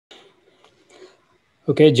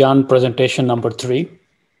Okay, John, presentation number 3.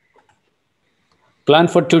 Plan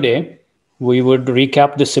for today, we would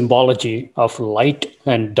recap the symbology of light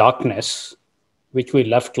and darkness, which we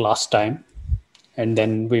left last time, and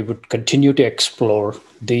then we would continue to explore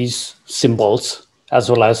these symbols as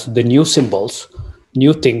well as the new symbols,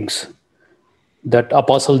 new things that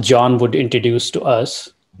Apostle John would introduce to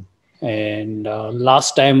us. And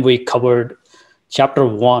last time we covered chapter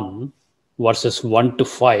 1, verses 1 to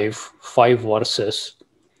 5, 5 verses.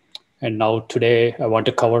 And now today I want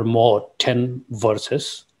to cover more 10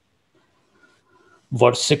 verses,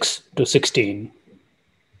 verse 6 to 16.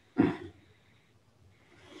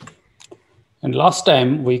 And last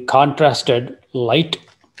time we contrasted light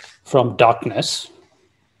from darkness,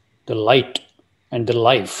 the light and the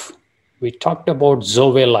life. We talked about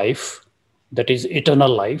Zoe life, that is eternal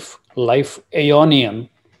life, life aeonian,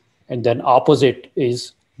 and then opposite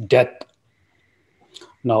is death.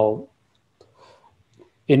 Now,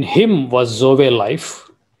 in him was Zoe life,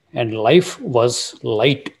 and life was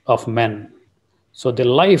light of men. So the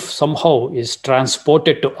life somehow is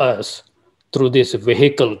transported to us through this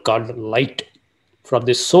vehicle called light from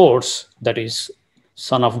the source, that is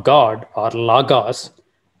Son of God or Logos,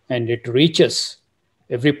 and it reaches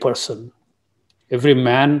every person, every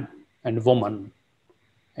man and woman.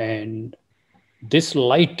 And this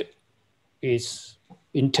light is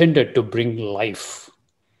intended to bring life.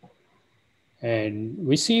 And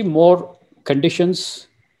we see more conditions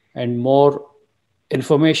and more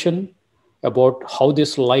information about how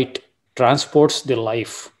this light transports the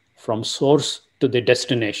life from source to the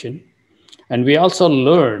destination. And we also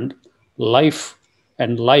learned life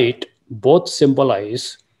and light both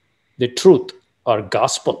symbolize the truth or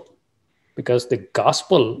gospel, because the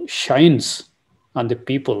gospel shines on the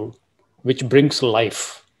people, which brings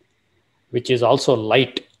life, which is also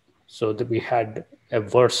light. So that we had a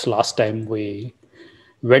verse last time we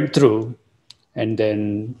went through, and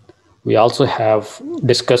then we also have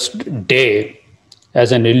discussed day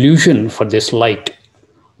as an illusion for this light.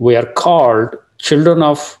 We are called children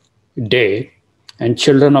of day and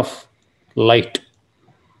children of light,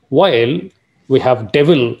 while we have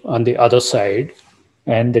devil on the other side,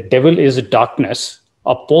 and the devil is darkness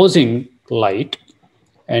opposing light,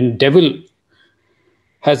 and devil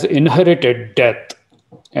has inherited death,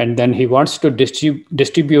 and then he wants to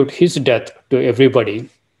distribute his death to everybody,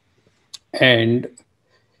 and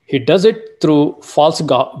he does it through false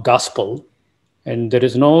gospel. And there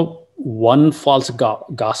is no one false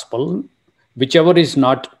gospel. Whichever is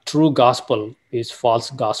not true gospel is false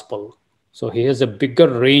gospel. So he has a bigger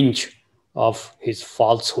range of his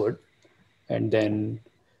falsehood. And then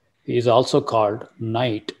he is also called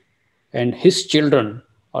night, and his children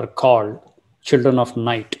are called children of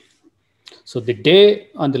night. So the day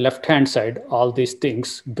on the left-hand side, all these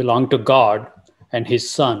things belong to God and his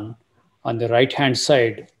Son. On the right-hand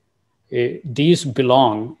side, these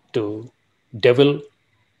belong to devil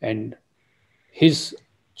and his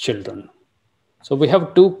children. So we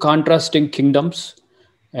have two contrasting kingdoms,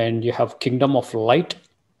 and you have kingdom of light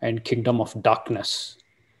and kingdom of darkness.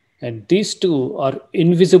 And these two are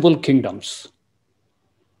invisible kingdoms.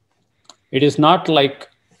 It is not like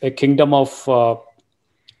a kingdom of,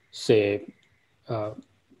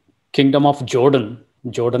 kingdom of Jordan.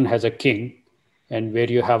 Jordan has a king, and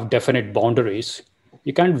where you have definite boundaries.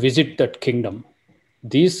 You can't visit that kingdom.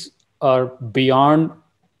 These are beyond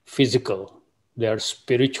physical. They are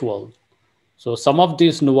spiritual. So some of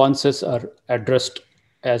these nuances are addressed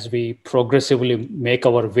as we progressively make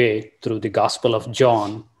our way through the Gospel of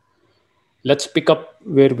John. Let's pick up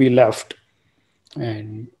where we left.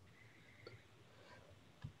 And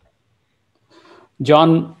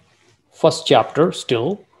John, first chapter,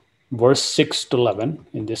 still, verse 6 to 11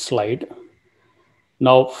 in this slide.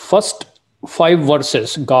 Now, first 5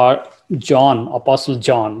 verses, Apostle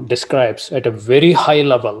John describes at a very high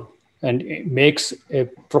level, and it makes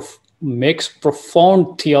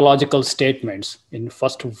profound theological statements in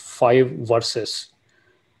first 5 verses.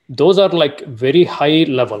 Those are like very high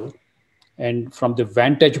level, and from the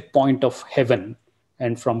vantage point of heaven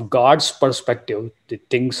and from God's perspective, the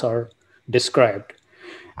things are described.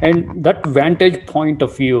 And that vantage point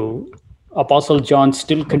of view, Apostle John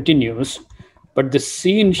still continues, but the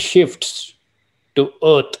scene shifts to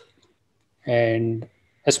earth, and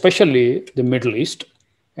especially the Middle East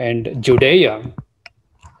and Judea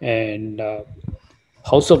and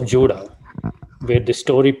house of Judah, where the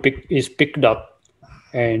story is picked up.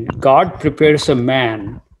 And God prepares a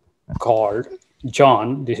man called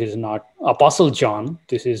John. This is not Apostle John.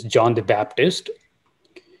 This is John the Baptist.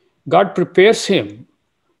 God prepares him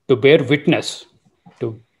to bear witness,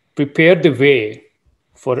 to prepare the way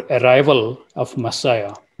for arrival of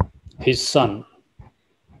Messiah, his son.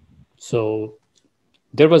 So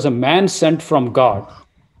there was a man sent from God.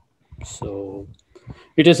 So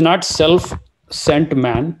it is not self-sent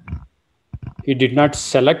man. He did not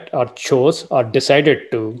select or chose or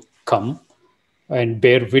decided to come and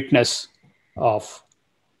bear witness of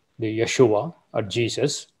the Yeshua or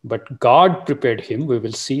Jesus, but God prepared him. We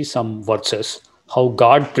will see some verses how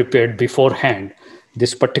God prepared beforehand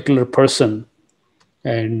this particular person.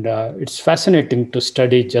 And it's fascinating to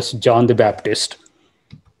study just John the Baptist.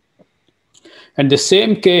 And the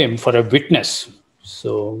same came for a witness.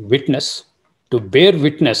 So, witness, to bear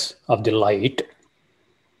witness of the light,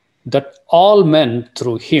 that all men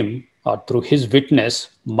through him or through his witness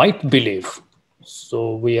might believe.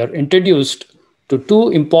 So, we are introduced to two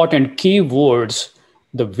important key words,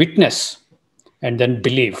 the witness and then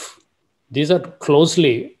belief. These are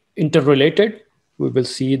closely interrelated. We will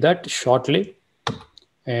see that shortly.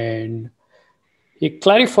 And he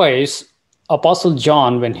clarifies Apostle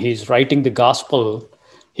John when he's writing the gospel.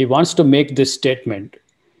 He wants to make this statement.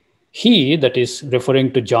 He, that is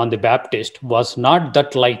referring to John the Baptist, was not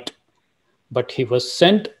that light, but he was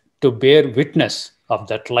sent to bear witness of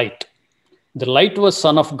that light. The light was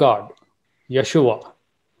Son of God, Yeshua.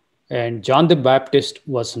 And John the Baptist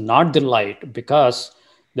was not the light because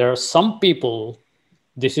there are some people,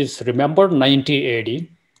 this is, remember, 90 AD,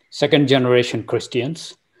 second generation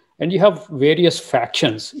Christians, and you have various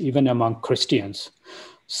factions even among Christians.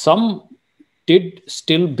 Some did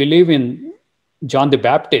still believe in John the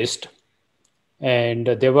Baptist, and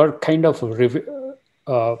they were kind of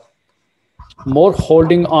more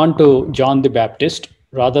holding on to John the Baptist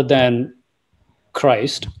rather than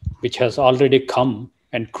Christ, which has already come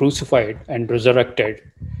and crucified and resurrected.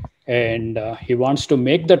 And he wants to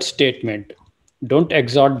make that statement. Don't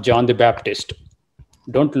exalt John the Baptist.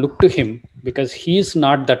 Don't look to him because he is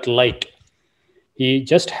not that light. He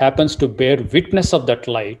just happens to bear witness of that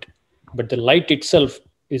light, but the light itself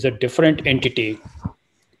is a different entity,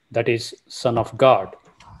 that is Son of God.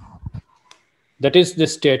 That is the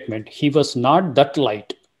statement. He was not that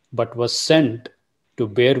light, but was sent to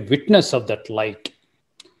bear witness of that light.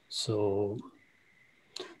 So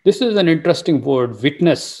this is an interesting word,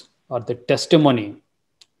 witness, or the testimony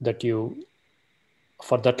that you,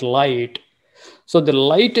 for that light. So the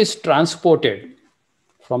light is transported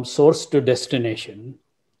from source to destination,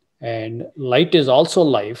 and light is also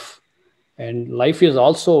life, and life is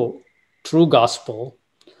also true gospel.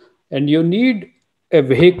 And you need a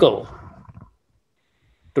vehicle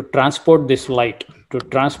to transport this light, to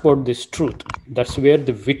transport this truth. That's where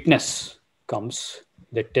the witness comes,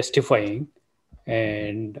 the testifying.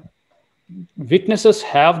 And witnesses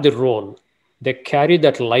have the role. They carry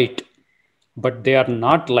that light, but they are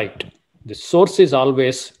not light. The source is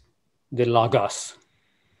always the Logos.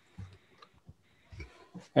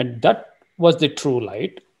 And that was the true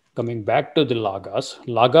light. Coming back to the Logos,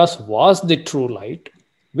 Logos was the true light,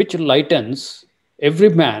 which lightens every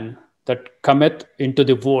man that cometh into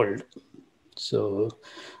the world. So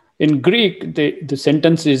in Greek, the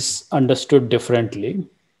sentence is understood differently.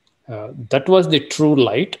 That was the true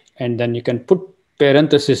light. And then you can put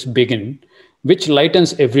parenthesis begin, which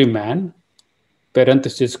lightens every man,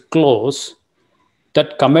 parenthesis close,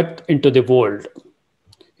 that cometh into the world.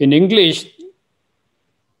 In English,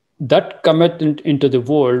 that cometh into the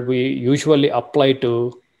world, we usually apply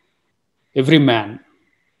to every man.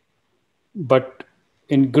 But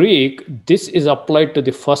in Greek, this is applied to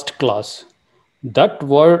the first class. That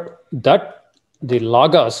word, that the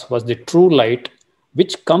Logos was the true light,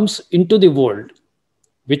 which comes into the world,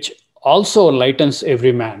 which also lightens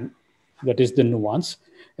every man. That is the nuance.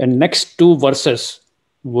 And next two verses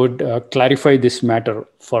would clarify this matter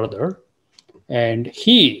further. And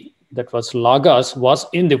he, that was Logos, was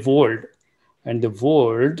in the world, and the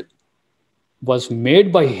world was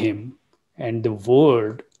made by him, and the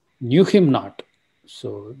world knew him not.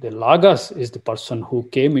 So the Logos is the person who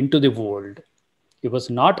came into the world. He was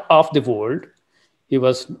not of the world. He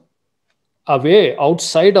was away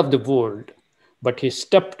outside of the world, but he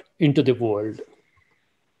stepped into the world.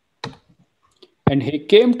 And he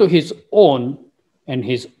came to his own, and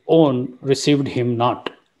his own received him not.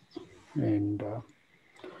 And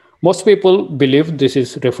most people believe this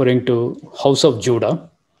is referring to house of Judah,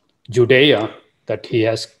 Judea, that he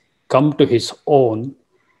has come to his own,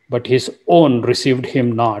 but his own received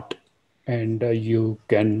him not. And you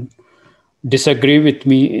can disagree with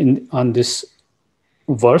me on this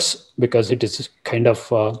verse because it is kind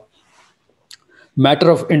of a matter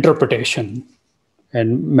of interpretation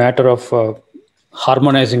and matter of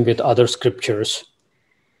harmonizing with other scriptures.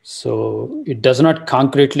 So it does not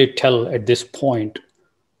concretely tell at this point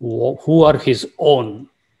who are his own.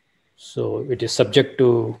 So it is subject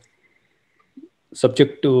to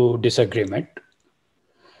disagreement.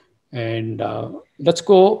 And let's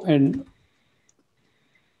go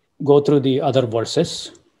through the other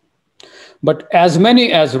verses. But as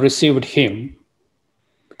many as received him,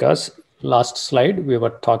 because last slide we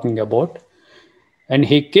were talking about, and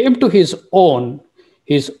he came to his own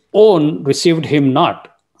received him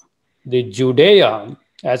not. The Judea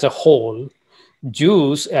as a whole,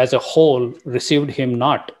 Jews as a whole received him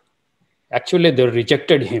not. Actually, they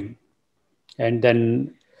rejected him. And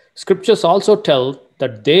then scriptures also tell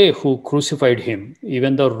that they who crucified him,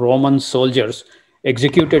 even the Roman soldiers,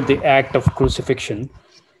 executed the act of crucifixion.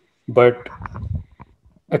 But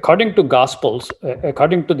according to Gospels,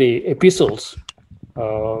 according to the epistles,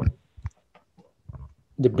 uh,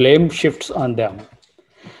 the blame shifts on them.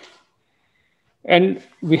 And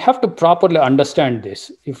we have to properly understand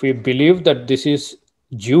this. If we believe that this is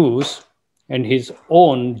Jews and his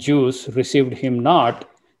own Jews received him not,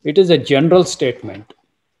 it is a general statement.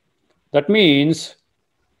 That means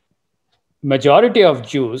majority of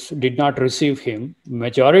Jews did not receive him,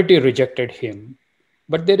 majority rejected him.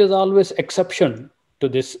 But there is always exception to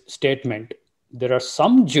this statement. There are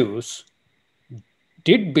some Jews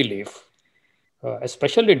did believe,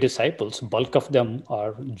 especially disciples, bulk of them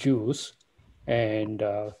are Jews, and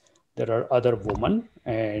there are other women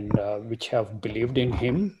and which have believed in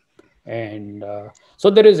him. And so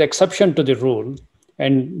there is exception to the rule.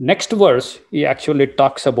 And next verse, he actually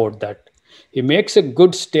talks about that. He makes a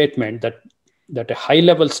good statement, that a high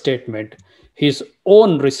level statement, his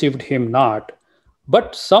own received him not,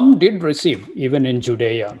 but some did receive, even in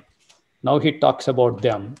Judea. Now he talks about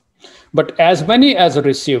them. But as many as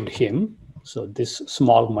received him, so this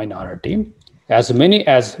small minority, as many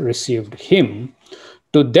as received him,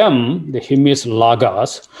 to them, the him is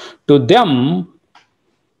Logos, to them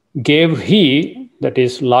gave he, that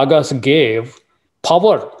is, Logos gave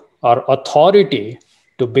power or authority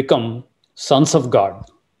to become sons of God,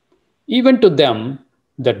 even to them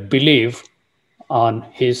that believe on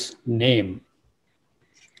his name.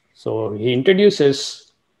 So he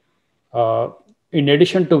introduces, in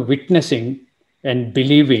addition to witnessing and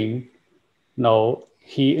believing, now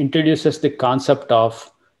he introduces the concept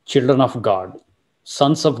of children of God,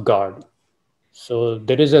 sons of God. So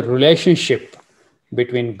there is a relationship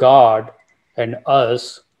between God and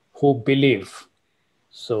us who believe.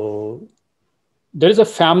 So there is a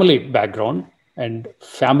family background and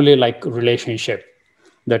family-like relationship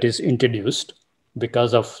that is introduced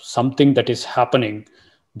because of something that is happening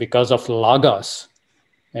because of Logos.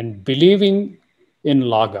 And believing in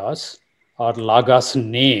Logos or Logos'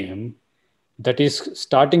 name, that is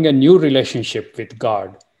starting a new relationship with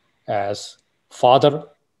God as father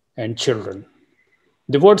and children.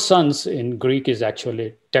 The word sons in Greek is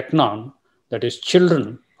actually teknon, that is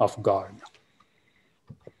children of God.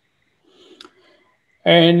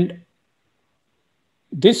 And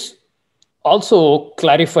this also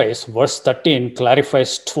clarifies, verse 13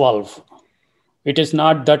 clarifies 12. It is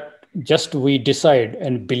not that just we decide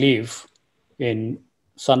and believe in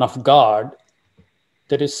Son of God.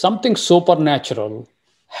 There is something supernatural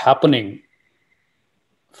happening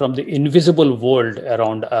from the invisible world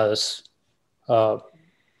around us,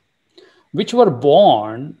 which were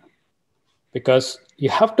born, because you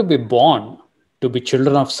have to be born to be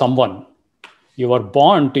children of someone. You were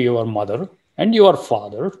born to your mother and your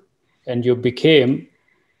father, and you became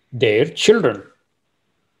their children.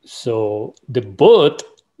 So the birth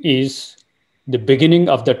is the beginning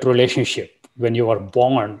of that relationship when you are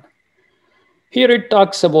born. Here it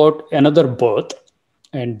talks about another birth,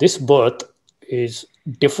 and this birth is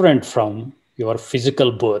different from your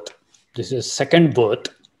physical birth. This is second birth.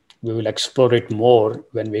 We will explore it more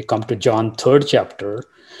when we come to John 3rd chapter.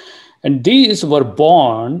 And these were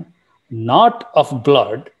born not of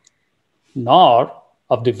blood, nor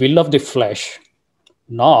of the will of the flesh,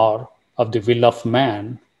 nor of the will of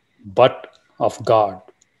man, but of God.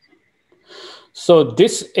 So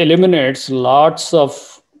this eliminates lots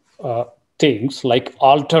of things like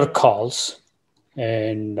altar calls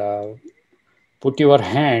and put your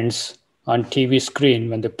hands on TV screen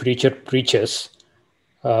when the preacher preaches.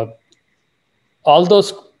 All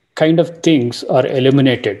those kind of things are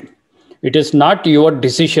eliminated. It is not your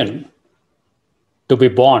decision to be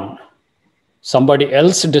born. Somebody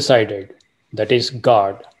else decided, that is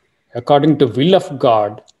God. According to will of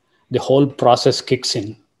God, the whole process kicks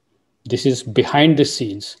in. This is behind the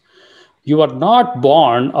scenes. You are not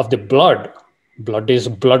born of the blood. Blood is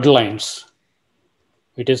bloodlines.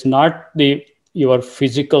 It is not your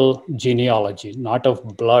physical genealogy, not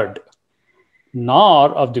of blood, nor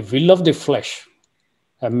of the will of the flesh.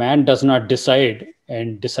 A man does not decide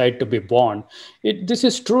to be born. This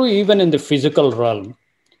is true even in the physical realm.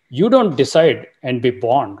 You don't decide and be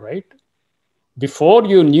born, right? Before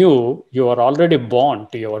you knew, you are already born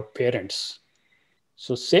to your parents.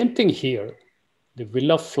 So, same thing here, the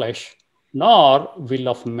will of flesh, nor will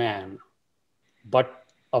of man, but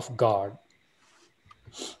of God.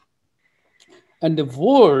 And the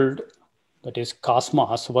world, that is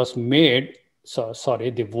cosmos, was made,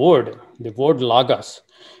 the word logos,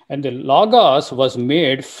 and the logos was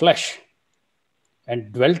made flesh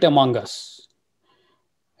and dwelt among us.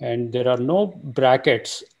 And there are no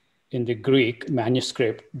brackets in the Greek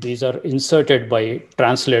manuscript. These are inserted by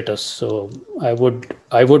translators. So I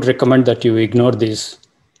would recommend that you ignore these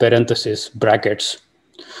parentheses, brackets.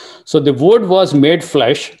 So the word was made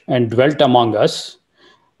flesh and dwelt among us,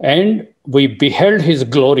 and we beheld his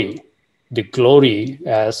glory, the glory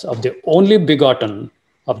as of the only begotten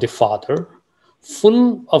of the Father,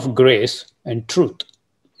 full of grace and truth.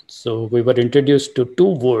 So we were introduced to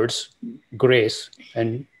two words, grace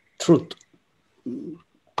and truth.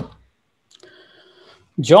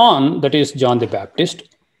 John, that is John the Baptist,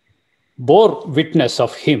 bore witness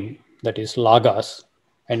of him, that is Logos,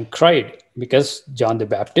 and cried, because John the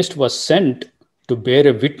Baptist was sent to bear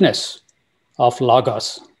a witness of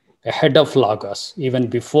Logos, ahead of Logos. Even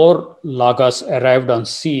before Logos arrived on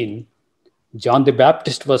scene, John the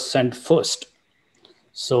Baptist was sent first.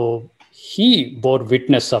 So he bore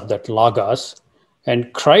witness of that Logos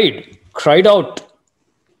and cried out.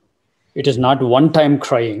 It is not one time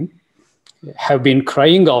crying, have been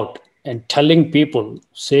crying out and telling people,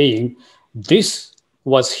 saying, "This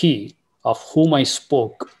was he of whom I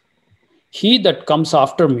spoke. He that comes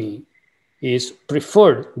after me is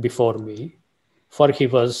preferred before me, for he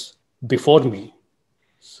was before me."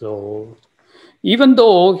 So, even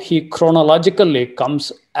though he chronologically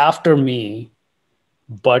comes after me,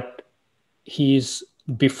 but he is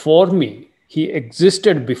before me, he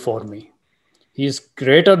existed before me, he is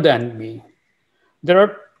greater than me. There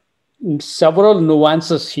are several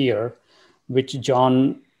nuances here which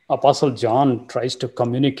Apostle John tries to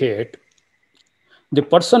communicate. The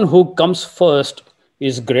person who comes first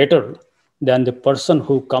is greater than the person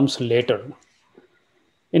who comes later.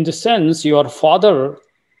 In the sense, your father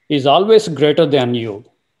is always greater than you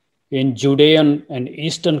in Judean and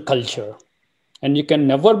Eastern culture, and you can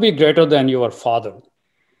never be greater than your father,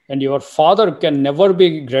 and your father can never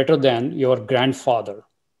be greater than your grandfather.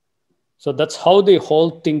 So that's how the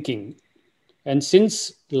whole thinking. And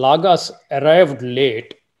since Logos arrived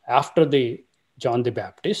late after the John the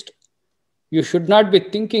Baptist, you should not be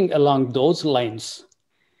thinking along those lines,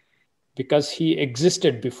 because he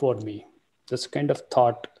existed before me. This kind of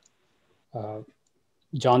thought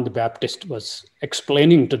John the Baptist was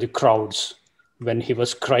explaining to the crowds when he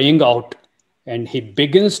was crying out, and he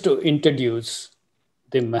begins to introduce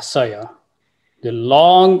the Messiah, the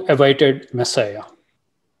long awaited Messiah.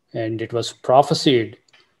 And it was prophesied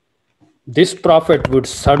this prophet would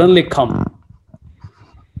suddenly come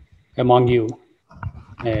among you.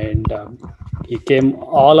 And he came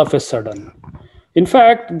all of a sudden. In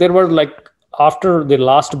fact, there were after the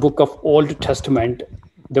last book of Old Testament,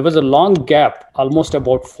 there was a long gap, almost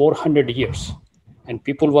about 400 years. And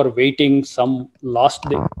people were waiting, some lost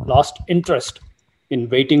interest in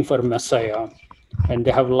waiting for Messiah. And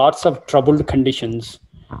they have lots of troubled conditions,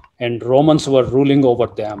 and Romans were ruling over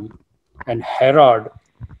them. And Herod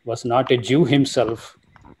was not a Jew himself.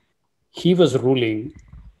 He was ruling,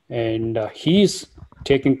 and he's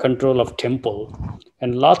taking control of temple,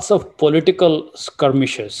 and lots of political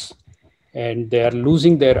skirmishes, and they are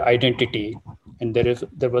losing their identity, and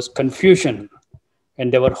there was confusion,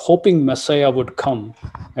 and they were hoping Messiah would come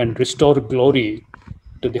and restore glory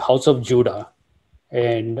to the house of Judah.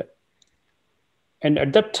 And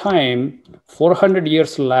at that time, 400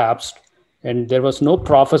 years lapsed, and there was no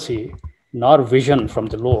prophecy nor vision from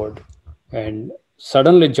the Lord. And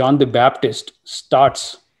suddenly John the Baptist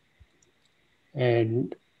starts,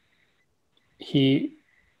 and he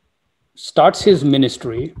starts his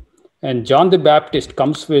ministry. And John the Baptist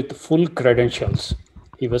comes with full credentials.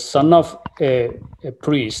 He was son of a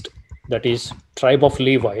priest, that is tribe of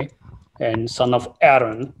Levi, and son of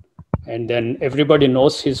Aaron. And then everybody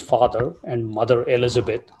knows his father and mother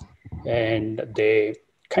Elizabeth, and they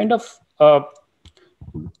kind of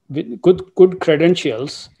with good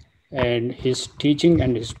credentials, and his teaching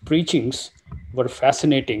and his preachings were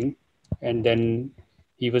fascinating. And then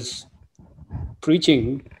he was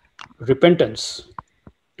preaching repentance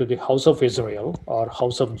to the house of Israel or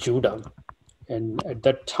house of Judah. And at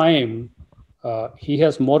that time, he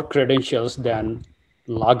has more credentials than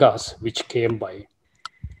Logos, which came by.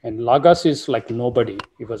 And Lagos is like nobody.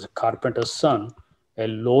 He was a carpenter's son, a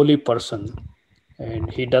lowly person,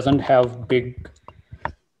 and he doesn't have big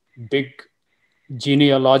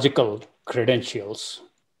genealogical credentials.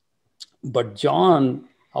 But John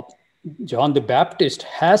the Baptist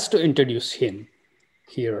has to introduce him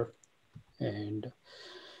here, and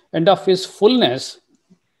of his fullness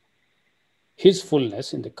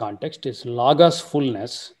in the context is Logos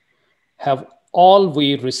fullness, have all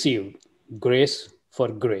we received grace for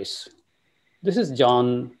grace. This is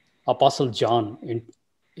Apostle John,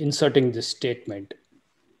 inserting this statement.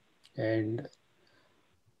 And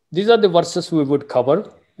these are the verses we would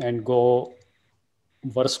cover and go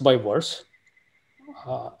verse by verse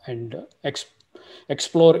and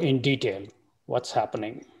explore in detail what's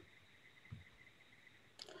happening.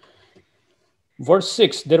 Verse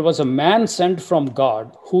 6, there was a man sent from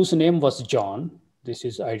God whose name was John. This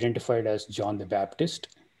is identified as John the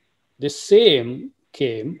Baptist. The same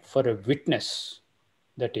came for a witness,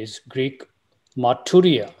 that is Greek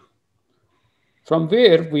martyria, from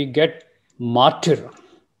where we get martyr.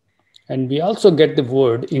 And we also get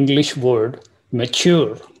the English word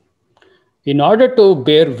mature. In order to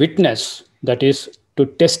bear witness, that is to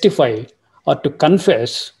testify or to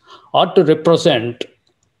confess or to represent,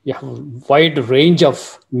 you have a wide range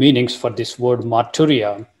of meanings for this word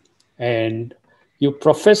martyria, and you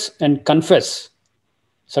profess and confess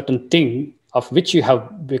certain thing of which you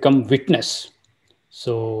have become witness.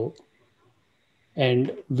 So,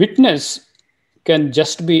 and witness can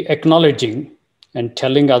just be acknowledging and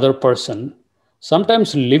telling other person,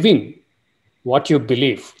 sometimes living what you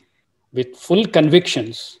believe with full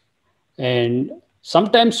convictions, and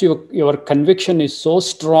sometimes your conviction is so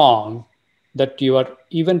strong that you are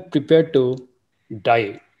even prepared to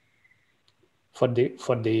die for the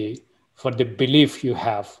belief you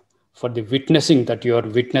have, for the witnessing that you are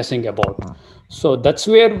witnessing about. So that's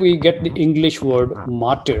where we get the English word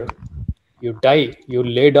martyr. You die, you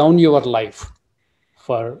lay down your life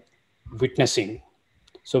for witnessing.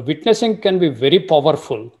 So witnessing can be very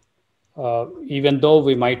powerful, even though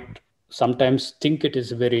we might sometimes think it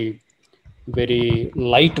is very, very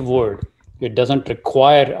light word. It doesn't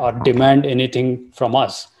require or demand anything from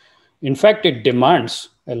us. In fact, it demands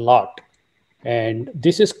a lot. And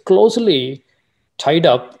this is closely tied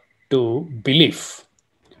up to belief.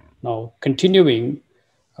 Now, continuing,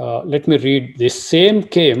 let me read. The same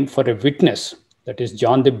came for a witness, that is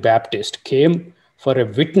John the Baptist came for a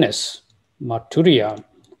witness, martyria,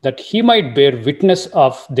 that he might bear witness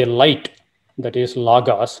of the light, that is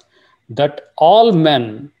Logos, that all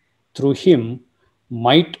men through him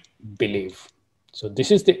might believe. So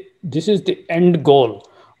this is the end goal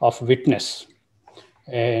of witness.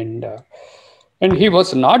 And he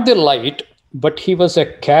was not the light, but he was a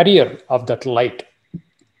carrier of that light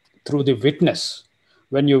through the witness.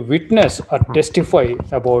 When you witness or testify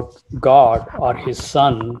about God or his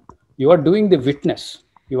son, you are doing the witness.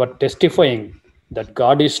 You are testifying that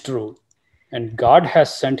God is true and God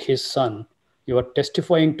has sent his son. You are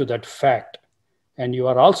testifying to that fact. And you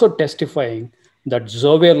are also testifying that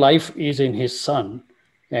Zoe life is in his son,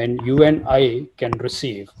 and you and I can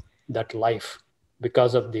receive that life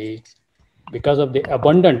because of the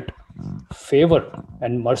abundant favor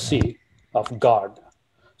and mercy of God.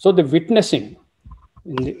 So the witnessing,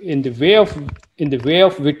 in the way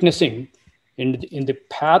of witnessing, in the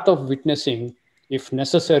path of witnessing, if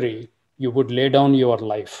necessary, you would lay down your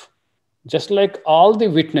life. Just like all the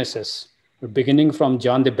witnesses, beginning from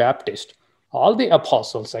John the Baptist, all the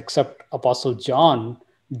apostles except Apostle John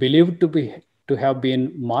believed to have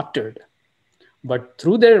been martyred. But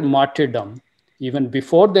through their martyrdom, even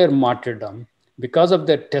before their martyrdom, because of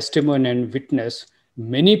their testimony and witness,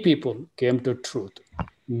 many people came to truth.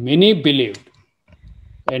 Many believed.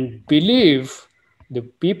 And the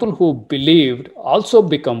people who believed also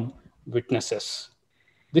become witnesses.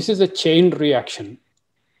 This is a chain reaction.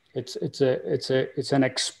 It's an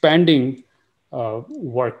expanding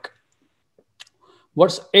work.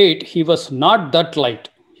 Verse 8, he was not that light.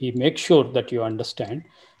 He makes sure that you understand,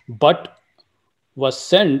 but was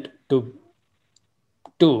sent to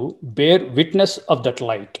bear witness of that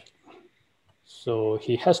light. So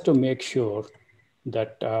he has to make sure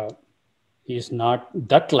that he is not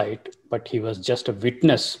that light, but he was just a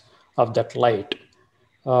witness of that light.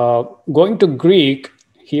 Going to Greek,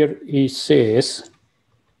 here he says,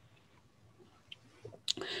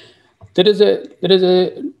 there is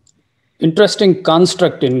a interesting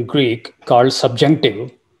construct in Greek called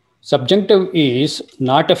subjunctive. Subjunctive is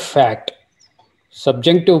not a fact.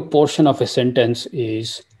 Subjunctive portion of a sentence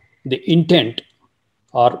is the intent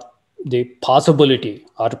or the possibility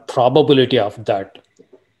or probability of that.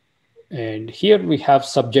 And here we have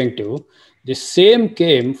subjunctive. The same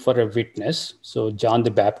came for a witness. So John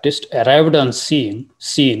the Baptist arrived on scene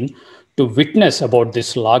to witness about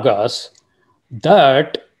this Logos,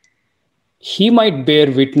 that he might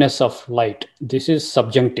bear witness of light. This is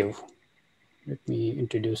subjunctive. Let me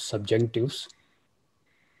introduce subjunctives.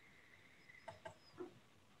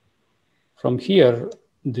 From here,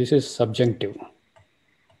 this is subjunctive.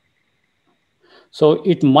 So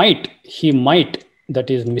he might, that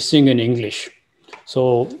is missing in English.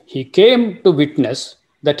 So he came to witness,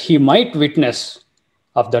 that he might witness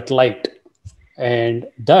of that light, and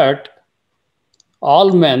that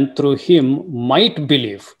all men through him might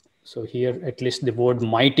believe. So here at least the word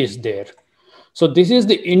might is there. So this is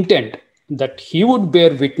the intent, that he would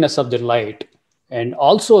bear witness of the light. And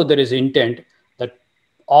also there is intent that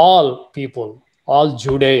all people, all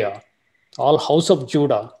Judea, all house of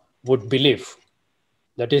Judah would believe.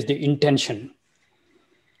 That is the intention.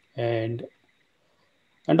 And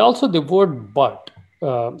also the word but.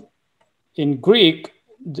 In Greek,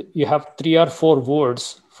 you have 3 or 4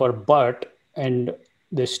 words for but, and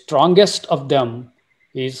the strongest of them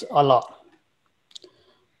is Allah.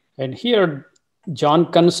 And here,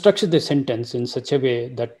 John constructs the sentence in such a way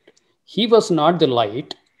that he was not the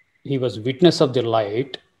light, he was witness of the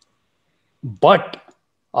light, but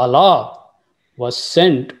Allah was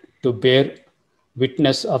sent to bear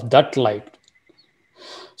witness of that light.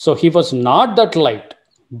 So he was not that light,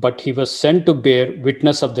 but he was sent to bear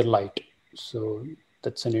witness of the light. So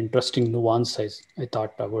that's an interesting nuance I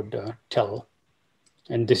thought I would tell.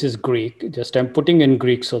 And this is Greek. Just I'm putting in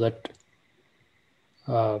Greek so that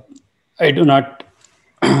I do not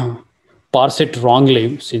parse it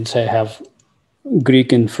wrongly, since I have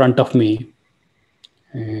Greek in front of me.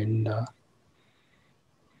 And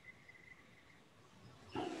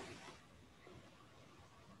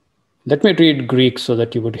let me read Greek so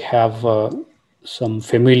that you would have some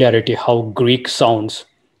familiarity how Greek sounds.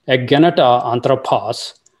 Egenata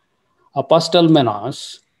anthropos,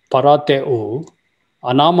 apostolmenos, parateu,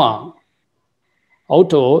 anama,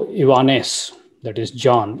 auto Ivanes, that is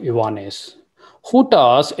John Ivanes.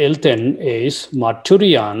 Hutas elten is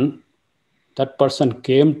marturian, that person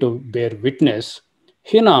came to bear witness.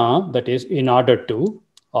 Hina, that is in order to,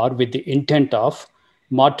 or with the intent of,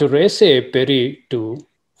 marturese peri to,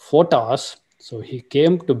 photos, so he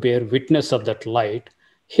came to bear witness of that light.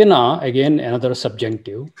 Hina, again another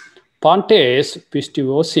subjunctive. Pantes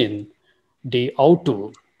pistiosin de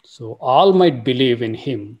autu, so all might believe in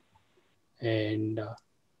him. And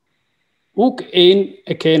uk ein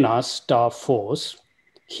ekenas ta phos,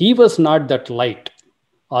 he was not that light.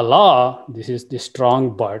 Allah, this is the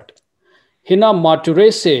strong but. Hina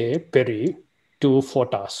maturese peri to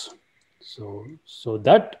photos, so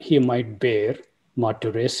that he might bear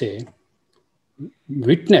maturese,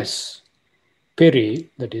 witness, peri,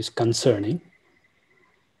 that is concerning,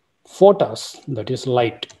 photos, that is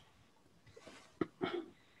light.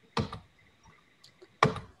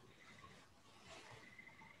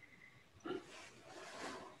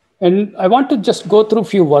 And I want to just go through a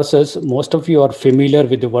few verses. Most of you are familiar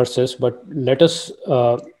with the verses, but let us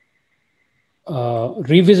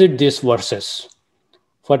revisit these verses.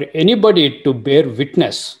 For anybody to bear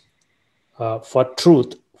witness for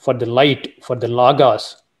truth, for the light, for the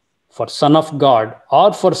Logos, for Son of God,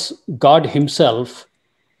 or for God himself,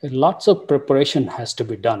 lots of preparation has to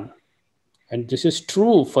be done. And this is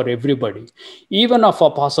true for everybody. Even of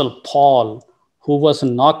Apostle Paul, who was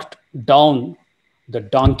knocked down the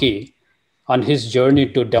donkey on his journey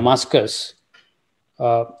to Damascus,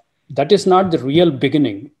 that is not the real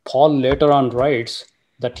beginning. Paul later on writes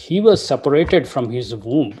that he was separated from his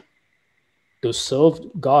womb to serve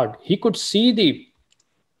God. He could see the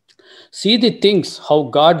things, how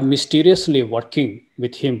God mysteriously working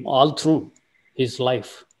with him all through his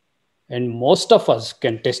life. And most of us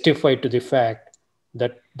can testify to the fact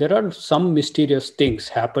that there are some mysterious things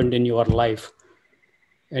happened in your life,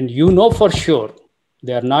 and you know for sure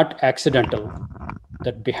they are not accidental,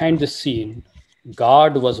 that behind the scene,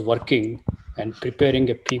 God was working and preparing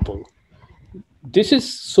a people. This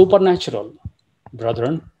is supernatural,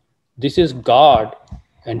 brethren. This is God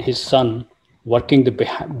and his Son working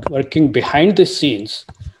behind the scenes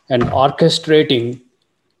and orchestrating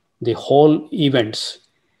the whole events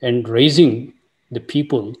and raising the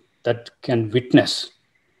people that can witness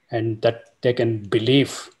and that they can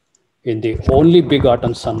believe in the only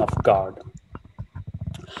begotten Son of God.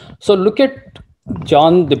 So look at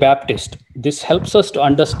John the Baptist. This helps us to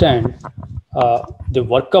understand the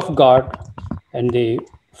work of God and the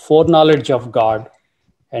foreknowledge of God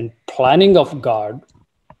and planning of God,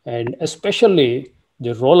 and especially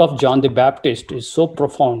The role of John the Baptist is so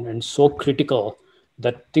profound and so critical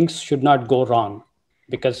that things should not go wrong,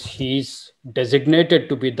 because he is designated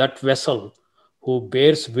to be that vessel who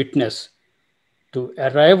bears witness to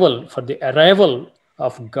arrival for the arrival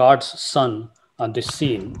of God's Son on the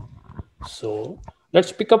scene. So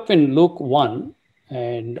let's pick up in Luke 1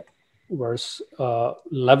 and verse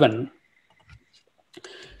 11.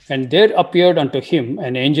 And there appeared unto him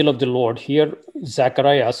an angel of the Lord. Here,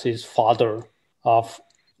 Zacharias is father of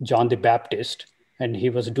John the Baptist, and he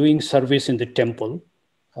was doing service in the temple.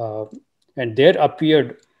 Uh, and there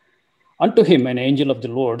appeared unto him an angel of the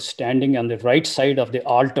Lord standing on the right side of the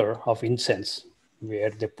altar of incense, where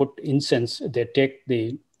they put incense. They take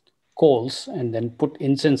the coals and then put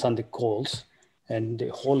incense on the coals, and the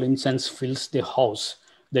whole incense fills the house.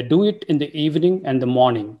 They do it in the evening and the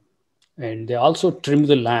morning, and they also trim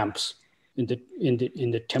the lamps in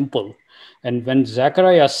the temple. And when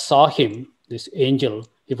Zacharias saw him, this angel,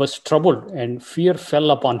 he was troubled, and fear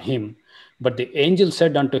fell upon him. But the angel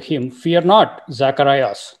said unto him, Fear not,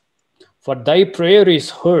 Zacharias, for thy prayer is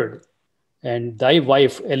heard, and thy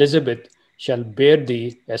wife Elizabeth shall bear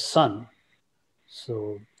thee a son.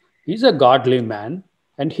 So he's a godly man,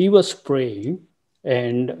 and he was praying,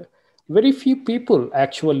 and very few people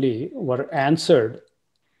actually were answered.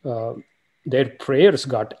 uh, their prayers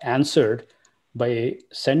got answered by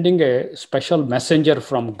sending a special messenger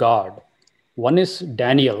from God. One is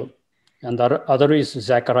Daniel, and the other is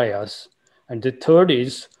Zacharias, and the third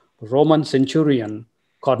is Roman centurion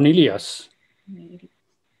Cornelius.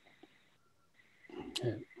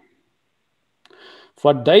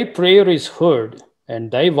 For thy prayer is heard, and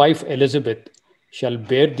thy wife Elizabeth shall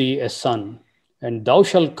bear thee a son, and thou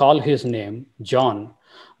shalt call his name John.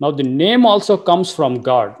 Now, the name also comes from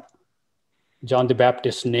God, John the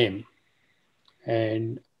Baptist's name.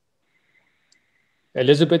 And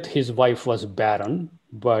Elizabeth, his wife, was barren,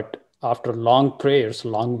 but after long prayers,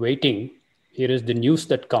 long waiting, here is the news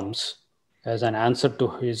that comes as an answer to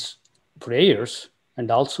his prayers, and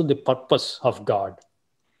also the purpose of God,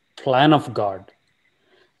 plan of God.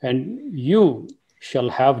 And you shall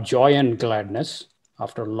have joy and gladness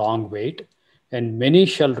after long wait, and many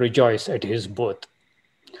shall rejoice at his birth.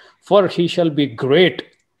 For he shall be great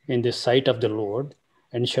in the sight of the Lord,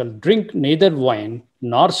 and shall drink neither wine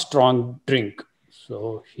nor strong drink.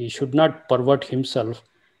 So he should not pervert himself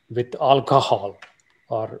with alcohol,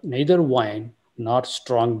 or neither wine nor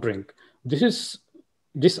strong drink. This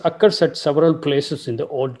occurs at several places in the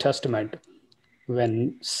Old Testament.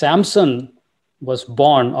 When Samson was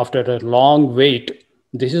born after a long wait,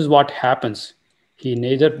 this is what happens. He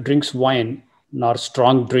neither drinks wine nor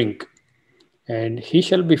strong drink, and he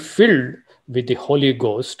shall be filled with the Holy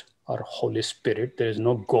Ghost or Holy Spirit. There is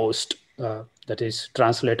no ghost, that is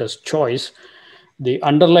translated as choice. The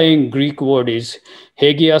underlying Greek word is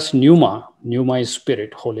hagios pneuma. Pneuma is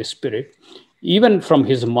spirit, Holy Spirit, even from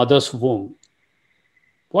his mother's womb.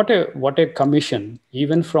 What a commission.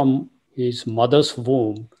 Even from his mother's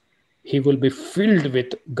womb, he will be filled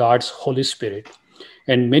with God's Holy Spirit.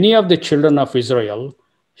 And many of the children of Israel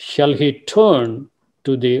shall he turn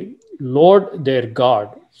to the Lord their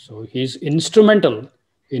God. So he is instrumental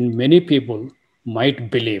in many people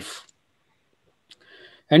might believe.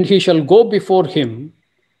 And he shall go before him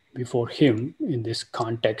in this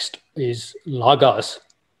context is Logos.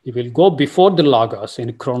 He will go before the Logos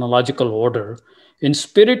in chronological order, in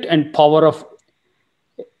spirit and power of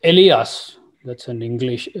Elias. That's an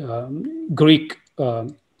English, Greek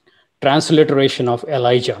transliteration of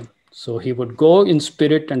Elijah. So he would go in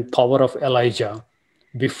spirit and power of Elijah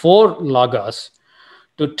before Logos,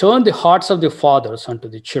 to turn the hearts of the fathers unto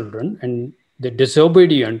the children, and the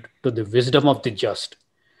disobedient to the wisdom of the just,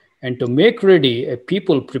 and to make ready a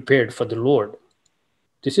people prepared for the Lord.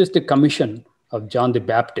 This is the commission of John the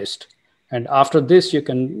Baptist. And after this, you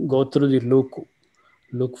can go through the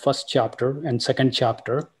Luke first chapter and second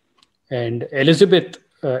chapter. And Elizabeth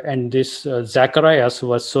and this Zacharias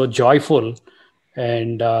was so joyful.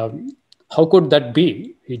 And how could that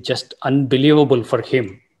be? It's just unbelievable for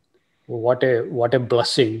him. What a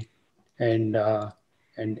blessing. And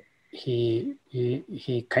he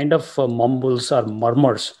kind of mumbles or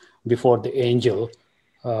murmurs before the angel.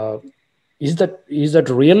 Is that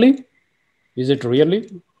really? Is it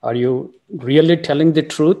really? Are you really telling the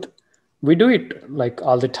truth? We do it like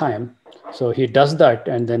all the time. So he does that,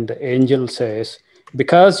 and then the angel says,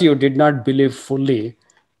 because you did not believe fully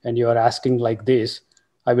and you are asking like this,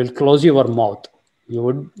 I will close your mouth.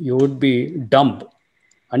 You would be dumb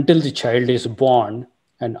until the child is born,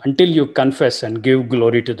 and until you confess and give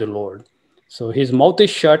glory to the Lord. So his mouth is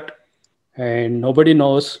shut and nobody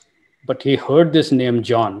knows, but he heard this name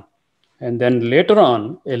John, And then later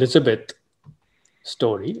on, Elizabeth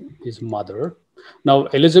story, his mother. Now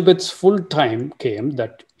Elizabeth's full time came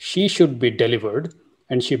that she should be delivered,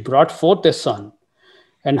 and she brought forth a son.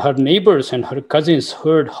 And her neighbors and her cousins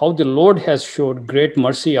heard how the Lord has showed great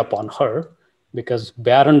mercy upon her, because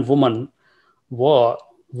barren woman were,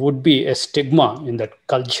 would be a stigma in that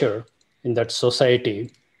culture, in that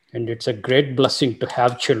society. And it's a great blessing to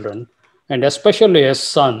have children, and especially a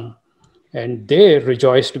son. And they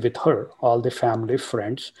rejoiced with her, all the family,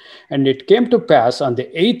 friends. And it came to pass on the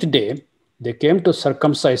eighth day, they came to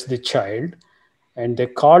circumcise the child, and they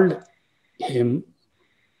him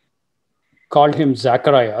called him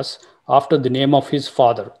Zacharias after the name of his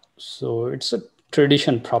father. So it's a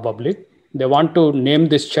tradition, probably. They want to name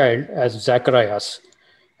this child as Zacharias.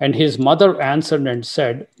 And his mother answered and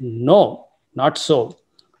said, "No, not so,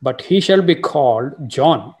 but he shall be called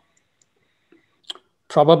John."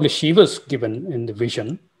 Probably she was given in the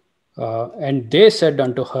vision. And they said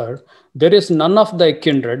unto her, "There is none of thy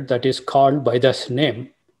kindred that is called by this name."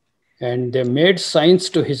 And they made signs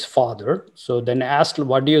to his father. So then asked,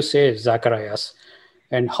 "What do you say, Zacharias?"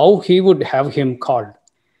 And how he would have him called.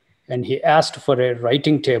 And he asked for a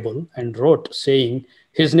writing table and wrote, saying,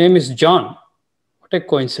 "His name is John." What a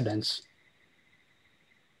coincidence.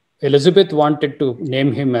 Elizabeth wanted to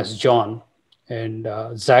name him as John, and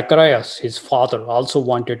Zacharias, his father, also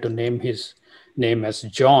wanted to name his name as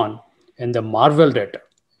John, and they marveled at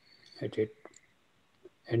it.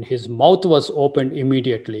 And his mouth was opened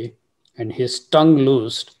immediately, and his tongue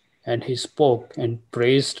loosed, and he spoke and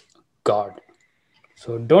praised God.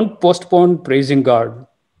 So don't postpone praising God.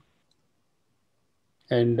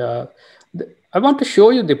 And I want to show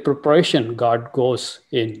you the preparation God goes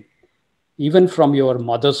in, even from your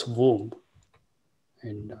mother's womb.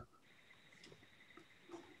 And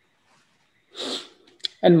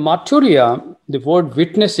martyria, the word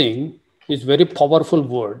witnessing, is very powerful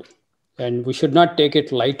word, and we should not take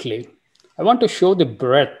it lightly. I want to show the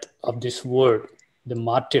breadth of this word, the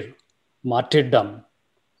martyrdom.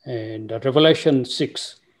 And Revelation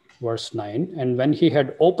 6, verse 9. And when he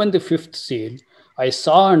had opened the fifth seal, I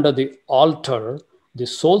saw under the altar the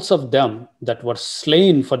souls of them that were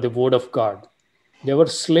slain for the word of God. They were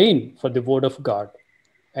slain for the word of God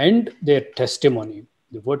and their testimony.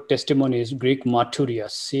 The word testimony is Greek martyria,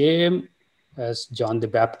 same as John the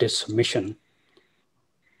Baptist's mission,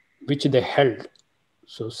 which they held.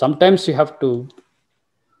 So sometimes you have to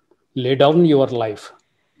lay down your life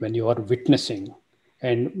when you are witnessing.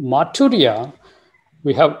 And martyria,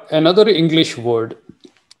 we have another English word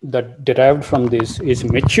that derived from this is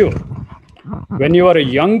mature. When you are a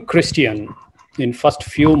young Christian, in first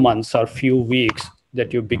few months or few weeks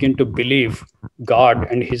that you begin to believe God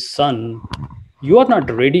and his son, you are not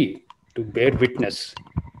ready to bear witness.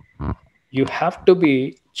 You have to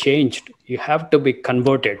be changed. You have to be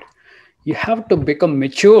converted. You have to become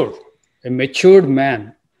mature, a matured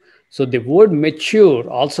man. So the word mature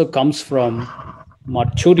also comes from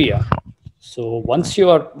martyria. So once you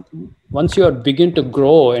are begin to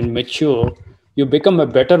grow and mature, you become a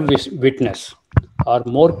better witness or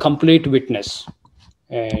more complete witness.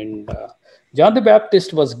 And John the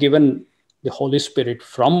Baptist was given the Holy Spirit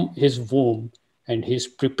from his womb, and he's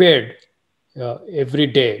prepared every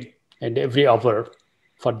day and every hour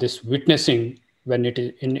for this witnessing when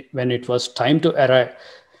it was time to arrive,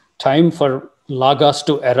 time for Logos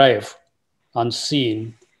to arrive on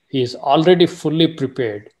scene. He is already fully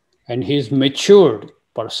prepared, and he is matured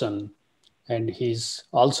person, and he's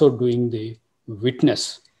also doing the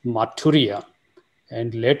witness martyria.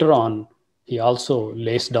 And later on, he also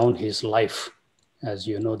lays down his life, as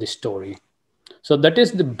you know the story. So that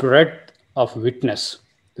is the breadth of witness,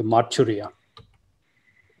 the martyria.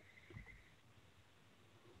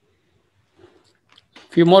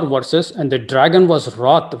 Few more verses. And the dragon was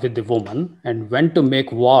wroth with the woman and went to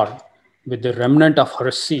make war with the remnant of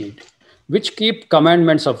her seed, which keep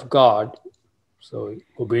commandments of God. So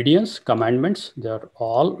obedience, commandments, they are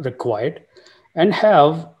all required, and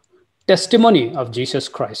have testimony of Jesus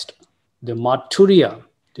Christ. The martyria,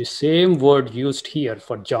 the same word used here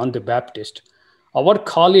for John the Baptist. Our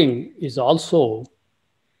calling is also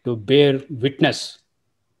to bear witness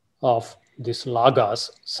of this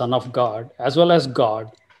Logos, Son of God, as well as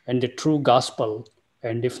God and the true gospel.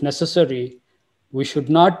 And if necessary, we should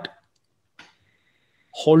not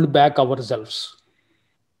hold back ourselves.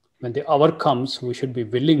 When the hour comes, we should be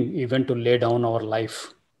willing even to lay down our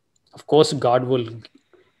life. Of course, God will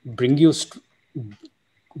bring you,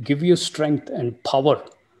 give you strength and power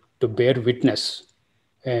to bear witness.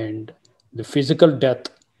 And the physical death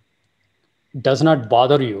does not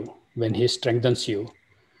bother you when he strengthens you.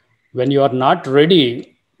 When you are not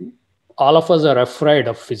ready All of us are afraid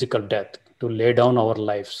of physical death to lay down our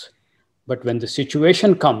lives. But when the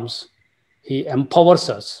situation comes, he empowers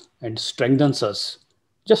us and strengthens us,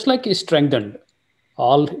 just like he strengthened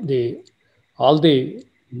all the all the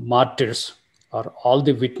martyrs or all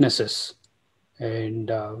the witnesses.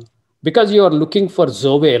 And because you are looking for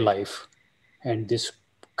Zoe life and this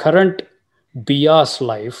current bias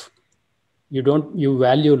life, you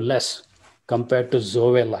value less compared to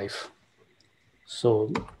Zoe life.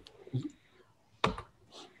 So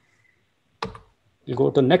you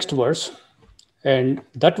go to next verse. And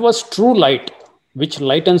that was true light, which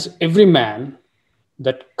lightens every man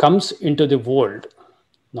that comes into the world.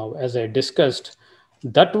 Now, as I discussed,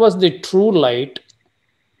 that was the true light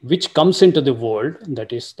which comes into the world.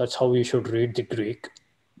 That's how you should read the Greek.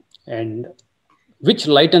 And which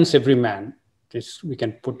lightens every man. This we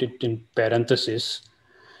can put it in parenthesis.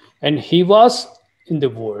 And he was in the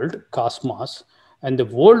world, cosmos, and the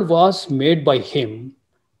world was made by him,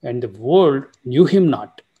 and the world knew him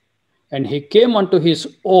not. And he came unto his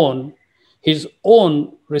own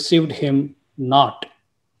received him not.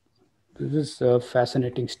 This is a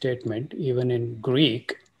fascinating statement, even in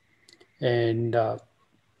Greek. And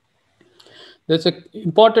there's an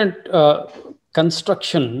important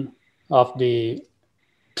construction of the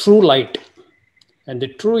true light. And the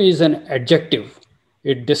true is an adjective,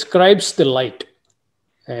 it describes the light.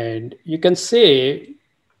 And you can say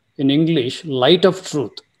in English, light of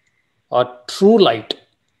truth or true light.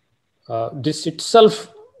 This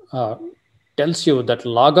itself tells you that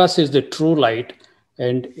Logos is the true light,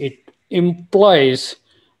 and it implies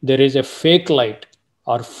there is a fake light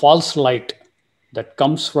or false light that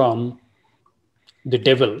comes from the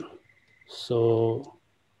devil. So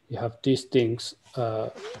you have these things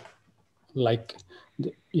like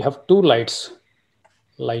you have two lights,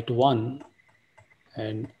 light 1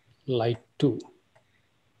 and light 2.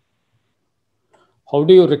 How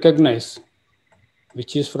do you recognize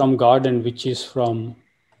which is from God and which is from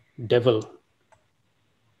devil?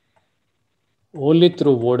 Only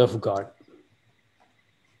through word of God.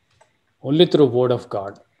 Only through word of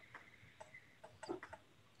God.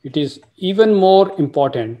 It is even more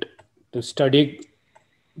important to study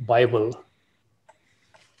Bible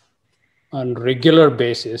on regular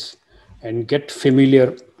basis and get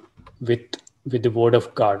familiar with the word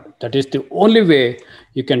of God. That is the only way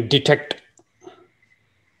you can detect.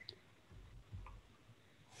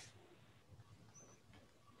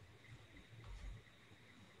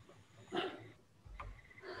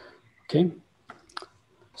 Okay,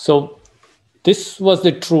 so this was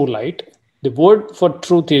the true light. The word for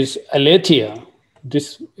truth is aletheia.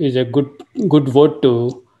 This is a good word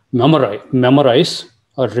to memorize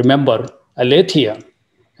or remember, aletheia.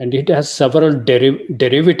 And it has several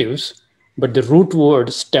derivatives, but the root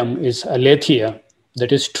word stem is aletheia,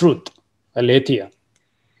 that is truth, aletheia.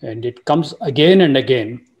 And it comes again and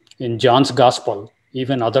again in John's gospel,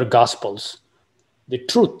 even other gospels. The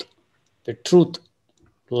truth,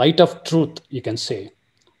 light of truth, you can say,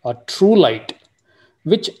 or true light,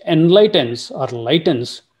 which enlightens or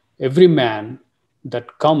lightens every man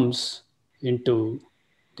that comes into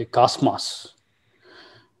the cosmos.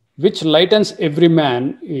 Which lightens every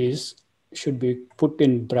man is should be put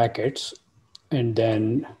in brackets, and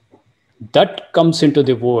then that comes into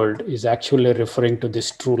the world is actually referring to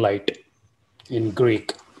this true light in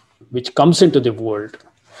Greek, which comes into the world.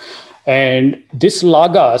 And this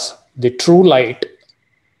Logos, the true light,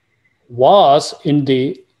 was in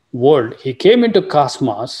the world. He came into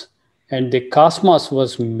cosmos, and the cosmos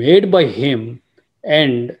was made by him,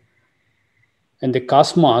 and the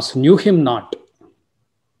cosmos knew him not.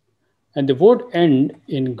 And the word end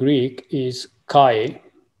in Greek is kai.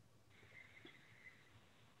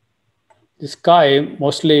 This kai,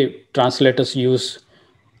 mostly translators used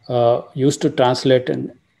to translate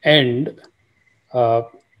an end.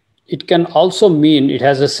 It can also mean, it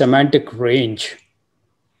has a semantic range.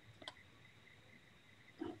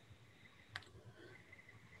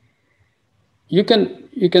 You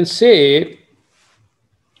can say,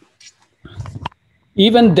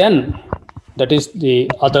 even then, that is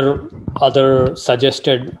the other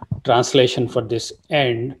suggested translation for this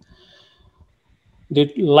end.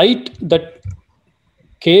 The light that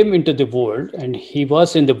came into the world, and he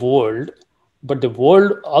was in the world, but the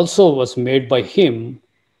world also was made by him.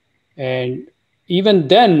 And even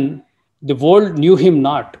then, the world knew him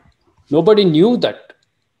not. Nobody knew that.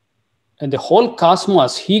 And the whole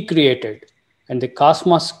cosmos he created, and the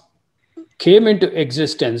cosmos came into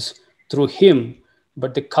existence through him,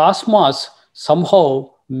 but the cosmos somehow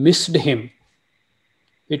missed him.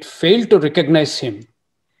 It failed to recognize him,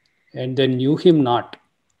 and they knew him not.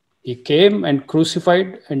 He came and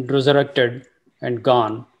crucified and resurrected and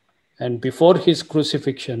gone. And before his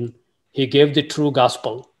crucifixion, he gave the true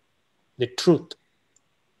gospel, the truth.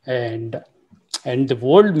 And the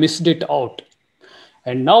world missed it out.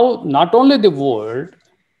 And now not only the world,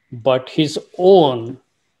 but his own,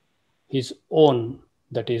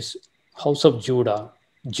 that is house of Judah,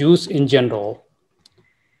 Jews in general,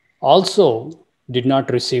 also did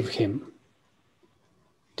not receive him.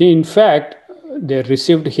 In fact, they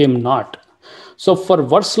received him not. So for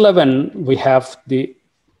verse 11, we have the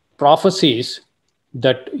prophecies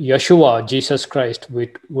that Yeshua, Jesus Christ,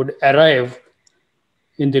 would arrive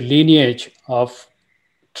in the lineage of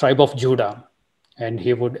tribe of Judah, and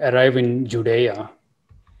he would arrive in Judea.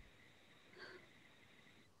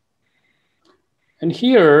 And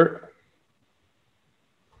here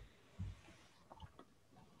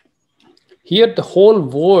the whole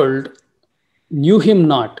world knew him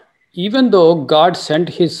not, even though God sent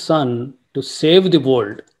his son to save the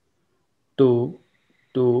world, to,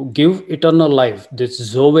 to give eternal life, this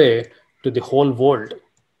Zoe, to the whole world.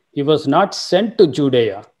 He was not sent to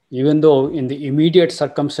Judea, even though in the immediate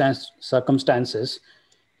circumstances,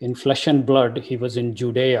 in flesh and blood, he was in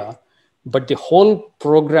Judea. But the whole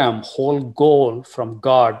program, whole goal from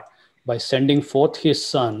God by sending forth his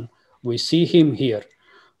son, we see him here.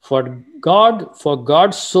 For God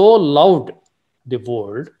so loved the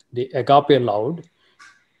world, the agape loved,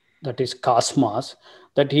 that is cosmos,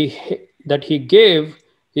 that he gave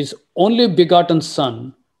his only begotten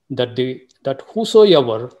son, that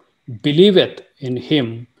whosoever believeth in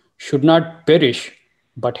him should not perish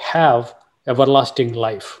but have everlasting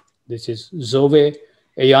life. This is Zoe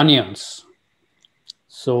Aeonians.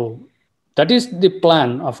 So that is the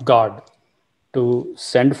plan of God, to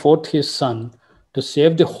send forth his son to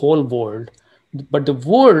save the whole world. But the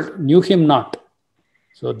world knew him not.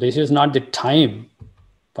 So this is not the time,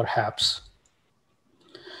 perhaps.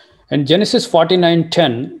 And Genesis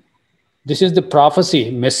 49:10, this is the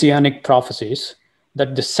prophecy, messianic prophecies,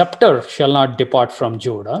 that the scepter shall not depart from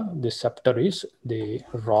Judah. The scepter is the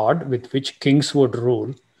rod with which kings would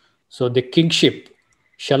rule. So the kingship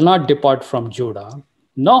shall not depart from Judah,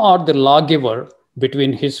 nor the lawgiver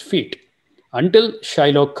between his feet, until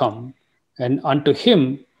Shiloh come, and unto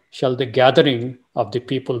him shall the gathering of the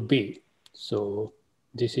people be. So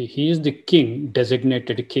he is the king,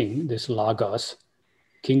 designated king, this Logos,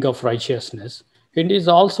 king of righteousness, and is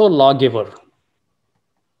also lawgiver.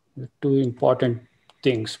 Two important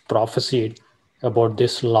things prophesied about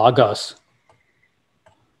this Logos.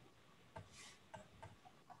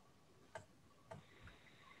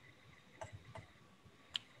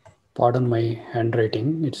 Pardon my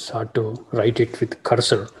handwriting, it's hard to write it with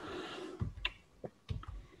cursor.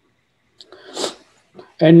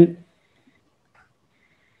 And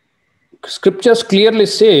scriptures clearly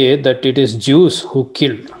say that it is Jews who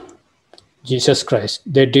killed Jesus Christ.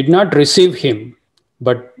 They did not receive him,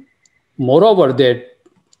 but moreover, they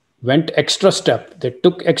went extra step. They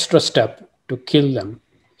took extra step to kill them.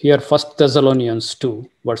 Here, 1 Thessalonians 2,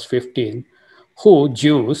 verse 15, who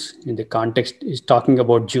Jews, in the context is talking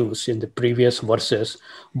about Jews in the previous verses,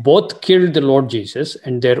 both killed the Lord Jesus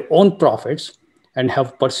and their own prophets, and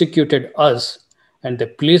have persecuted us, and they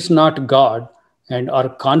please not God, and are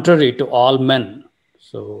contrary to all men.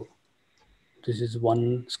 So this is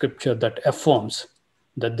one scripture that affirms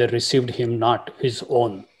that they received him not, his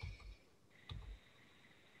own.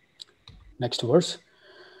 Next verse.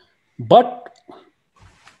 But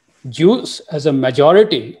Jews as a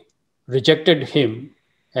majority rejected him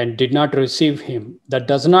and did not receive him. That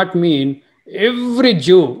does not mean every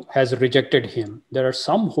Jew has rejected him. There are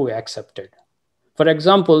some who accepted. For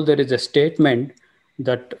example, there is a statement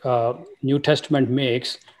that New Testament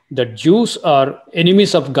makes that Jews are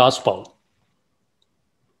enemies of gospel.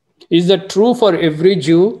 Is that true for every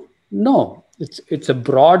Jew? No, it's a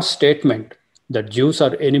broad statement that Jews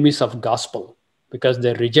are enemies of gospel because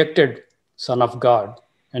they rejected Son of God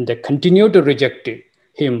and they continue to reject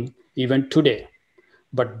him even today.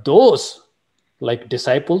 But those like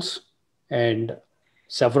disciples and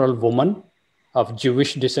several women of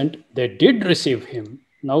Jewish descent, they did receive him.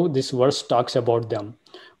 Now this verse talks about them.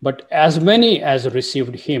 But as many as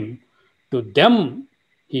received him, to them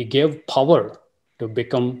he gave power to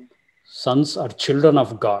become sons or children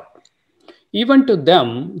of God. Even to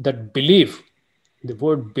them that believe. The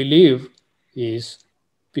word believe is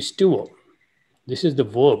pistuo. This is the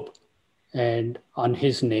verb, and on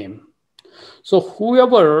his name. So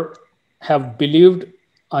whoever have believed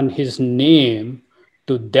on his name,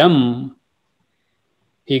 to them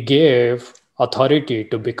he gave authority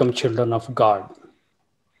to become children of God.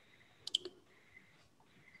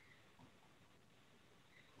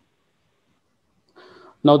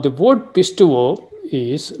 Now, the word pistuo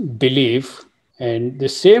is believe, and the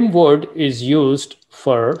same word is used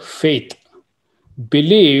for faith.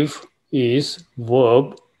 Believe is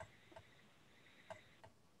verb,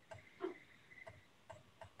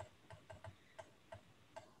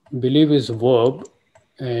 believe is verb,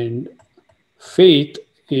 and faith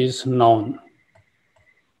is noun.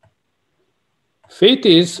 Faith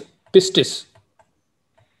is pistis,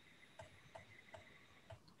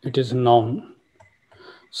 it is noun.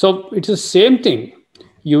 So it's the same thing.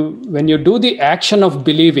 When you do the action of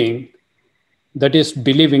believing, that is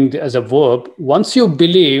believing as a verb, once you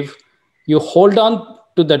believe, you hold on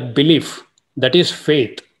to that belief, that is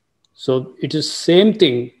faith. So it is same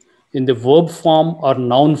thing in the verb form or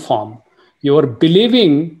noun form. Your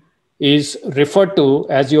believing is referred to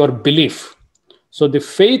as your belief. So the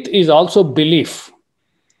faith is also belief,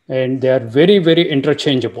 and they are very, very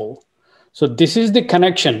interchangeable. So this is the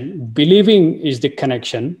connection. Believing is the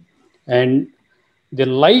connection, and the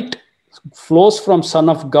light flows from Son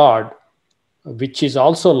of God, which is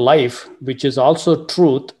also life, which is also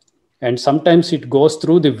truth, and sometimes it goes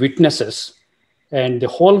through the witnesses. And the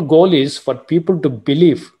whole goal is for people to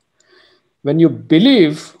believe. When you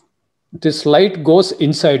believe, this light goes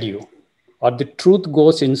inside you, or the truth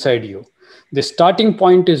goes inside you. The starting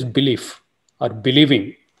point is belief or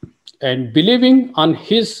believing, and believing on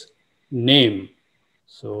His name.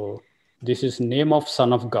 So this is name of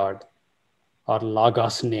Son of God, or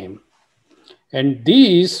Logos name. And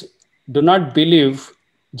these do not believe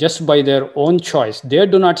just by their own choice. They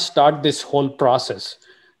do not start this whole process.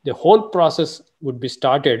 The whole process would be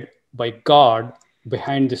started by God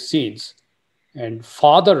behind the scenes. And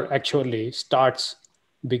Father actually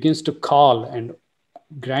begins to call and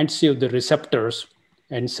grants you the receptors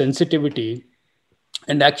and sensitivity,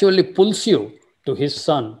 and actually pulls you to His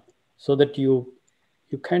Son, so that you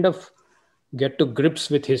kind of get to grips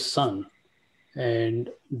with His Son, and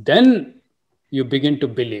then you begin to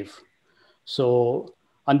believe. So,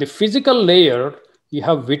 on the physical layer, you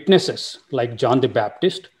have witnesses like John the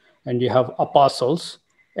Baptist, and you have apostles,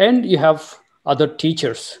 and you have other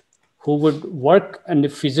teachers who would work on the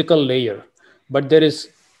physical layer. But there is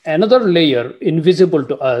another layer invisible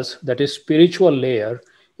to us, that is spiritual layer,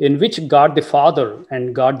 in which God the Father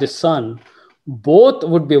and God the Son both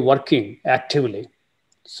would be working actively.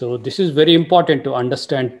 So this is very important to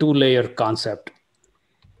understand two-layer concept.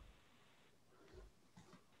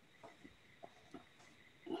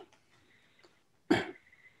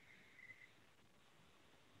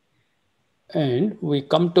 And we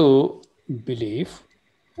come to belief.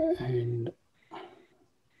 And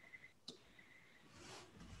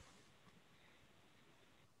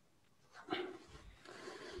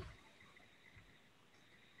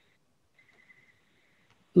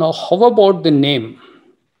now, how about the name?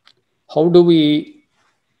 How do we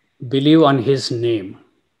believe on His name?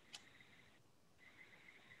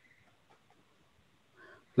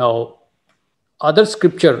 Now, other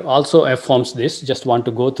scripture also affirms this. Just want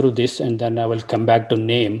to go through this, and then I will come back to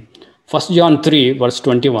name. 1 John 3, verse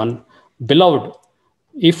 21. Beloved,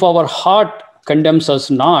 if our heart condemns us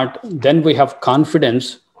not, then we have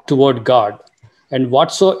confidence toward God. And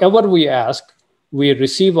whatsoever we ask, we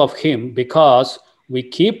receive of Him, because we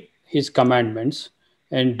keep His commandments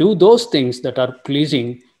and do those things that are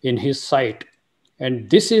pleasing in His sight. And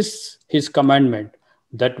this is His commandment,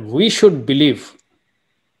 that we should believe.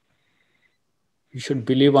 You should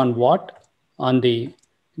believe on what? On the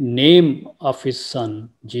name of His Son,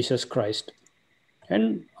 Jesus Christ,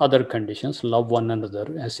 and other conditions. Love one another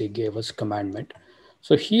as He gave us commandment.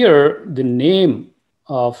 So here, the name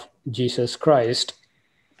of Jesus Christ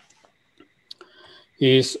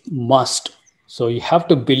is must. So you have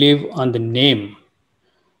to believe on the name.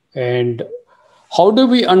 And how do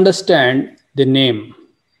we understand the name?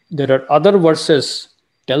 There are other verses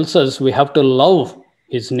tells us we have to love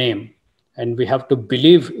His name, and we have to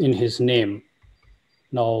believe in His name.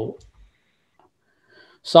 Now,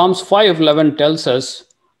 Psalms 5:11 tells us,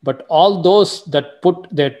 but all those that put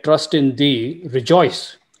their trust in Thee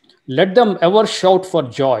rejoice. Let them ever shout for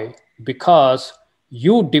joy, because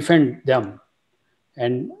You defend them.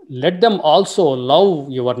 And let them also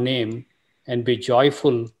love Your name and be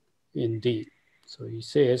joyful in Thee. So he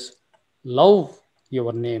says, love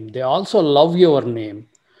Your name. They also love Your name.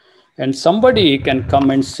 And somebody can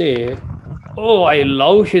come and say, oh, I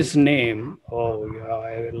love His name. Oh,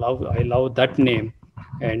 yeah, I love that name.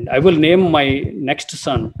 And I will name my next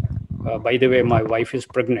son. By the way, my wife is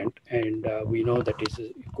pregnant, and we know that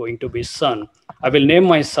is going to be son. I will name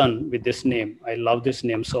my son with this name. I love this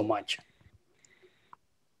name so much.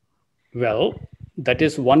 Well, that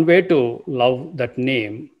is one way to love that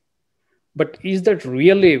name. But is that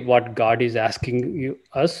really what God is asking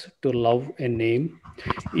us to love a name?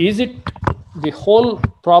 Is it the whole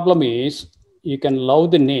problem is you can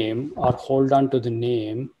love the name or hold on to the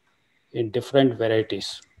name in different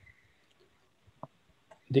varieties.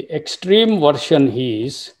 The extreme version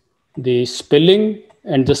is the spelling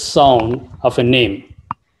and the sound of a name.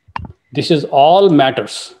 This is all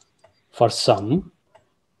matters for some,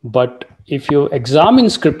 but if you examine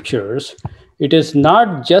scriptures, it is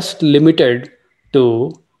not just limited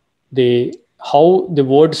to the how the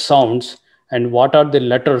word sounds and what are the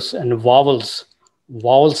letters and vowels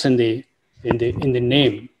in the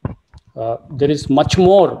name. There is much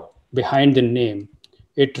more behind the name.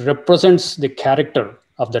 It represents the character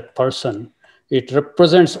of that person. It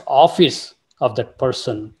represents office of that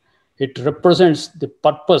person. It represents the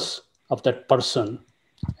purpose of that person.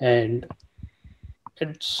 And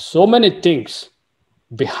it's so many things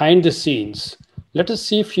behind the scenes. Let us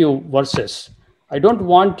see a few verses. I don't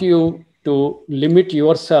want you to limit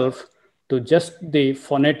yourself to just the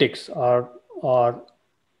phonetics or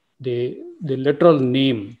the literal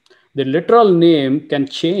name. The literal name can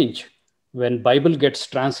change when Bible gets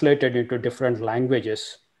translated into different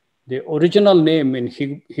languages. The original name in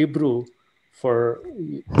Hebrew for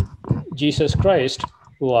Jesus Christ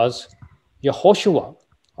was Yehoshua,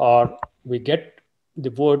 or we get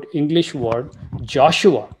the word English word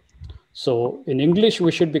Joshua. So in English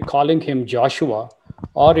we should be calling him Joshua,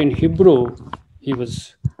 or in Hebrew he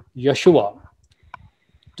was Yeshua.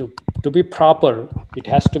 To be proper, it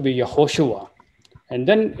has to be Yehoshua. And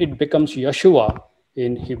then it becomes Yeshua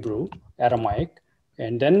in Hebrew, Aramaic.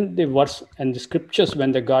 And then the verse and the scriptures,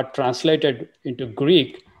 when they got translated into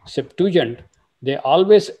Greek, Septuagint, they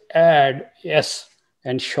always add S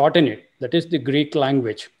and shorten it. That is the Greek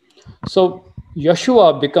language. So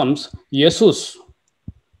Yeshua becomes Jesus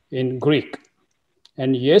in Greek.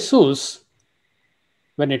 And Jesus,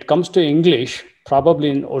 when it comes to English,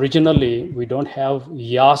 probably originally we don't have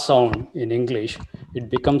ya sound in English. It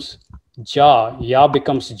becomes ja, ya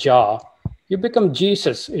becomes ja. You become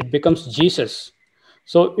Jesus, it becomes Jesus.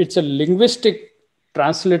 So it's a linguistic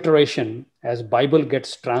transliteration as Bible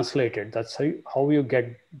gets translated. That's how you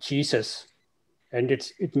get Jesus. And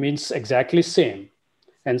it means exactly same.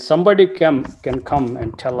 And somebody can come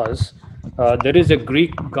and tell us there is a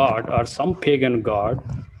Greek god or some pagan god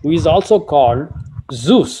who is also called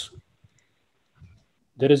Zeus.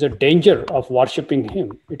 There is a danger of worshiping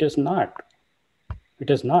him. It is not. It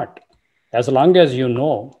is not. As long as you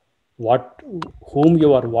know what whom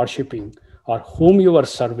you are worshiping or whom you are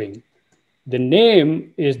serving, the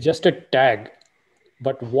name is just a tag,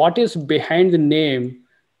 but what is behind the name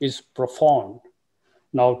is profound.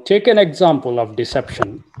 Now, take an example of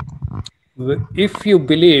deception. If you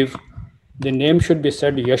believe the name should be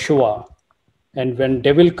said Yeshua, and when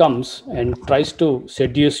devil comes and tries to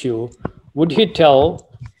seduce you, would he tell,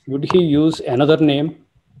 would he use another name?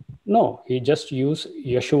 No, he just use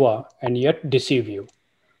Yeshua and yet deceive you.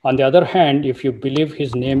 On the other hand, if you believe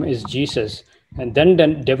his name is Jesus, and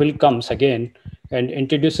then devil comes again and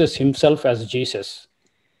introduces himself as Jesus,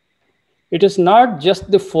 it is not just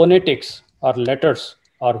the phonetics or letters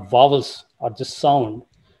or vowels or the sound.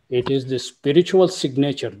 It is the spiritual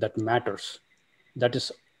signature that matters. That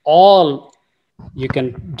is all you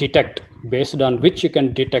can detect, based on which you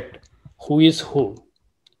can detect who is who,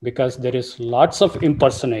 because there is lots of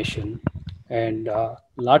impersonation and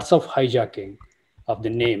lots of hijacking of the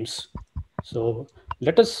names. So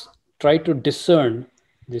let us try to discern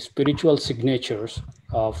the spiritual signatures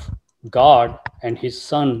of God and his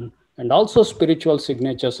son, and also spiritual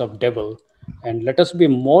signatures of devil, and let us be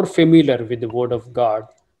more familiar with the word of God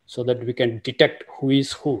so that we can detect who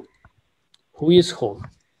is who is who.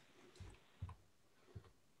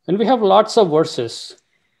 And we have lots of verses.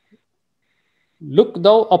 Look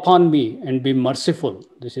thou upon me and be merciful.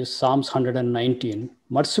 This is Psalms 119.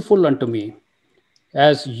 Merciful unto me,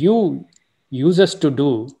 as you usest to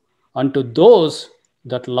do unto those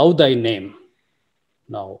that love thy name.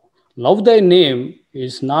 Now, love thy name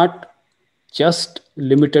is not just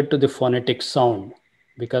limited to the phonetic sound,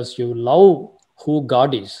 because you love who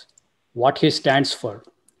God is, what he stands for,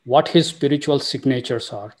 what his spiritual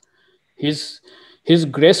signatures are, his, his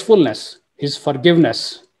gracefulness, his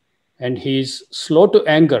forgiveness, and he is slow to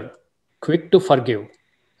anger, quick to forgive,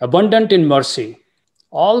 abundant in mercy.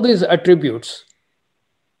 All these attributes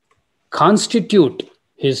constitute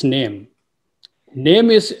his name.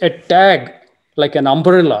 Name is a tag like an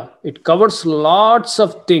umbrella, it covers lots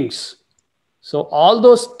of things. So, all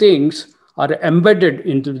those things are embedded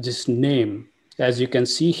into this name, as you can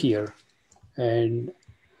see here. And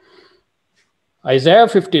Isaiah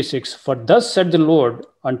 56, for thus said the Lord,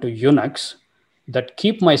 unto eunuchs that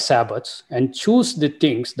keep my Sabbaths and choose the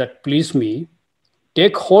things that please me.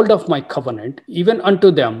 Take hold of my covenant, even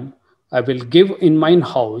unto them I will give in mine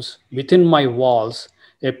house, within my walls,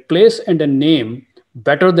 a place and a name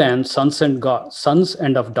better than sons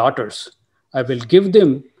and of daughters. I will give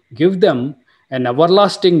them an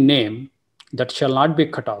everlasting name that shall not be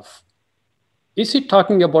cut off. Is he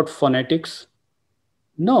talking about phonetics?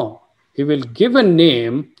 No. He will give a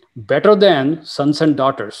name better than sons and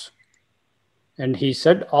daughters. And he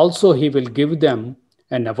said also he will give them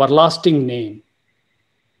an everlasting name.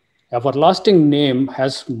 Everlasting name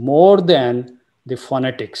has more than the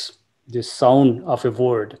phonetics, the sound of a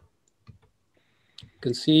word. You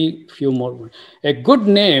can see a few more words. A good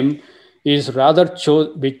name is rather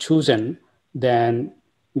be chosen than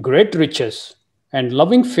great riches, and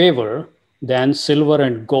loving favor than silver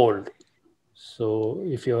and gold. So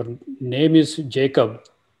if your name is Jacob,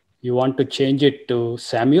 you want to change it to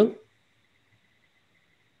Samuel?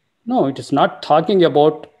 No, it is not talking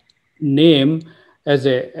about name as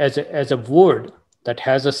a word that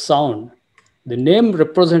has a sound. The name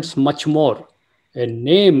represents much more. A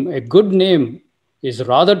good name, is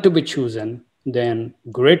rather to be chosen than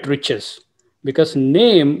great riches, because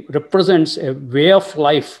name represents a way of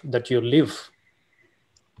life that you live.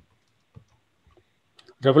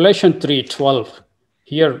 Revelation 3:12.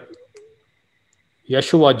 Here,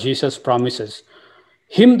 Yeshua Jesus promises,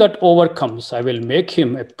 him that overcomes, I will make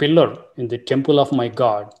him a pillar in the temple of my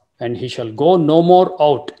God, and he shall go no more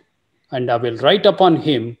out. And I will write upon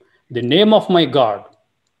him the name of my God.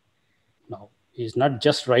 Now, he's not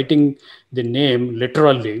just writing the name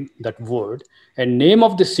literally, that word, and name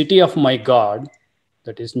of the city of my God,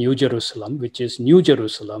 that is New Jerusalem, which is New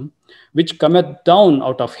Jerusalem, which cometh down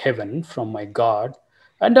out of heaven from my God,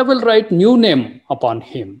 and I will write new name upon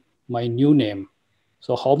him, my new name.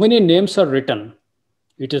 So, how many names are written?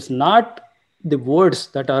 It is not the words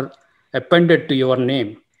that are appended to your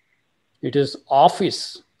name. It is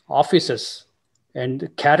offices, and the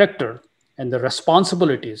character and the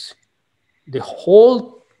responsibilities. The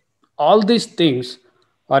whole, all these things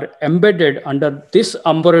are embedded under this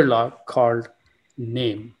umbrella called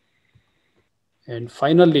name. And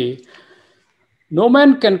finally, no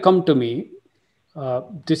man can come to me.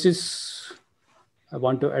 This is, I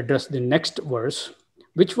want to address the next verse,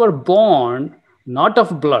 which were born not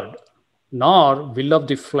of blood, nor will of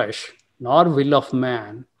the flesh, nor will of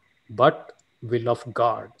man, but will of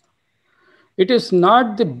God. It is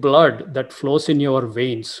not the blood that flows in your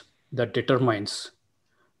veins that determines,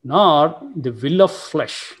 nor the will of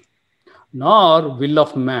flesh, nor will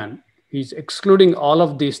of man. He is excluding all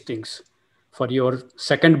of these things for your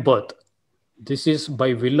second birth. This is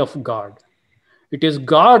by will of God. It is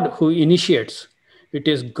God who initiates, it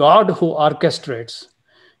is God who orchestrates,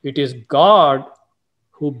 it is God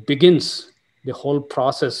who begins the whole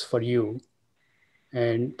process for you.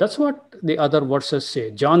 And that's what the other verses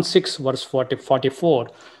say. John 6, verse 44.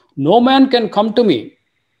 No man can come to me.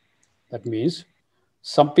 That means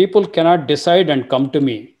some people cannot decide and come to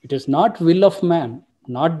me. It is not will of man,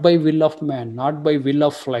 not by will of man, not by will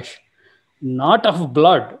of flesh, not of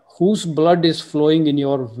blood. Whose blood is flowing in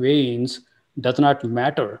your veins does not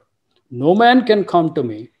matter. No man can come to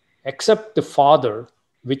me except the Father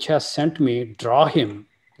which has sent me draw him.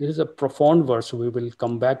 This is a profound verse. We will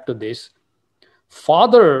come back to this.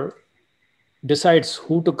 Father decides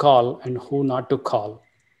who to call and who not to call.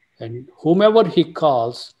 And whomever he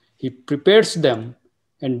calls, he prepares them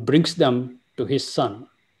and brings them to his son.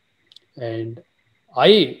 And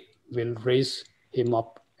I will raise him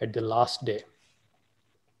up at the last day.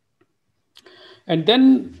 And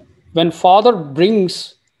then when Father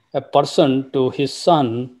brings a person to his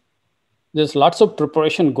son, there's lots of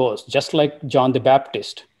preparation goes, just like John the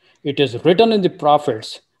Baptist. It is written in the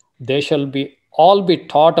prophets, they shall be all be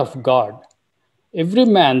taught of God. Every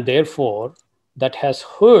man, therefore, that has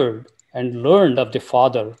heard and learned of the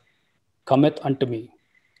Father cometh unto me.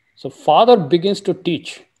 So Father begins to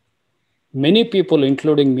teach. Many people,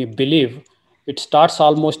 including me, believe it starts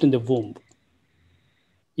almost in the womb.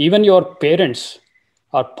 Even your parents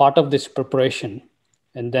are part of this preparation.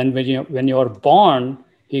 And then when you are born,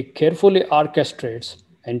 he carefully orchestrates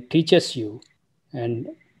and teaches you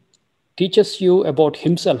about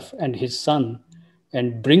himself and his son,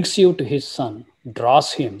 and brings you to his son,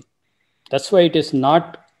 draws him. That's why it is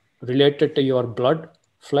not related to your blood,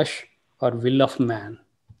 flesh, or will of man.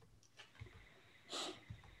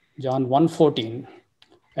 John 1:14.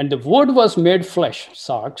 And the word was made flesh,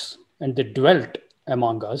 sarx, and they dwelt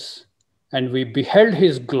among us, and we beheld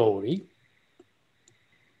his glory.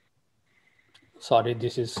 Sorry,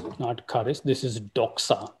 this is not charis, this is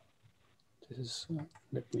doxa. This is,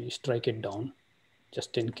 let me strike it down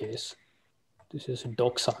just in case. This is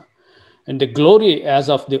doxa. And the glory as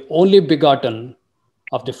of the only begotten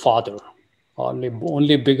of the Father,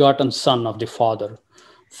 only begotten Son of the Father,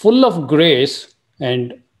 full of grace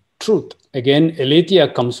and truth. Again, aletheia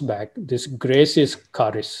comes back. This grace is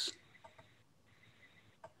charis.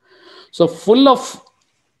 So full of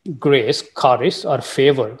grace, charis, or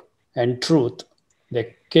favor and truth,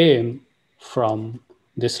 they came from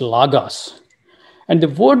this logos. And the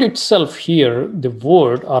word itself here, the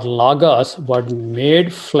word or logos, was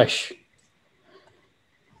made flesh.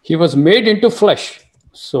 He was made into flesh.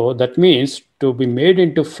 So that means to be made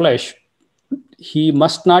into flesh, he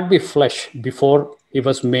must not be flesh before he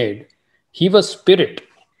was made. He was spirit.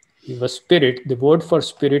 He was spirit. The word for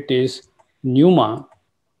spirit is pneuma.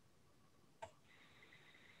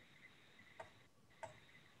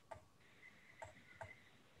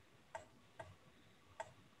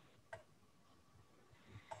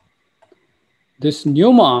 This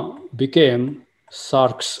pneuma became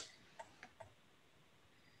sarx,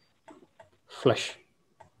 flesh.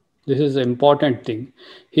 This is an important thing.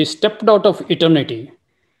 He stepped out of eternity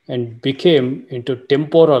and became into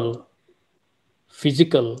temporal,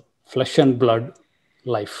 physical, flesh and blood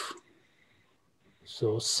life.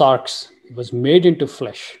 So sarx, he was made into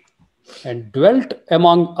flesh and dwelt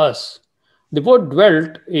among us. The word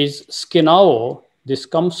dwelt is skinao. This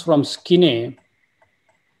comes from skine.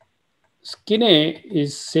 Skine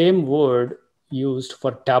is same word used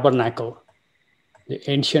for tabernacle, the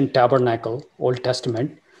ancient tabernacle, Old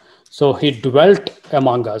Testament. So he dwelt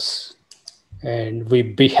among us, and we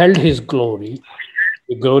beheld his glory,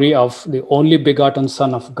 the glory of the only begotten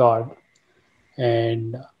Son of God,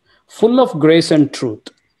 and full of grace and truth.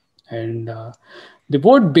 And the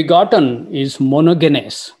word begotten is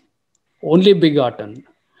monogenes, only begotten.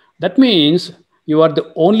 That means you are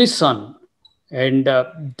the only son. And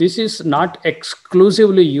this is not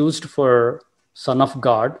exclusively used for Son of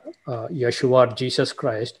God, Yeshua, Jesus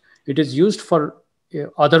Christ. It is used for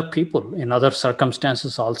other people in other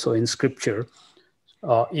circumstances also in Scripture,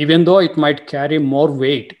 even though it might carry more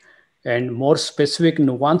weight and more specific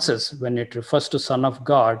nuances when it refers to Son of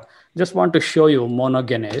God. Just want to show you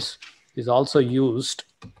monogenes is also used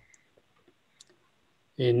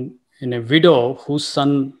in a widow whose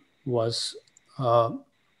son was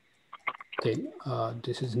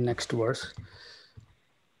this is next verse.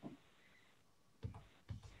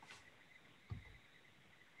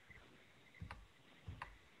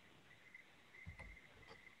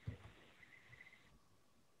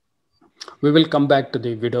 We will come back to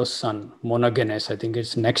the widow's son, monogenes. I think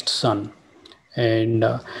it's next son. And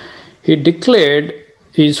he declared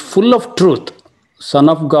he is full of truth. Son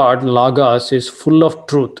of God, Logos, is full of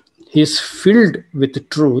truth. He is filled with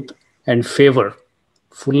truth and favor,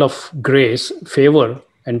 full of grace, favor,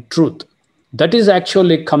 and truth. That is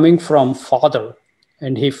actually coming from Father.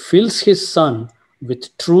 And he fills his Son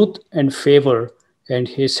with truth and favor, and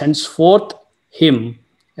he sends forth him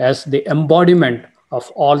as the embodiment of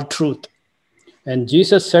all truth. And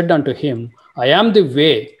Jesus said unto him, I am the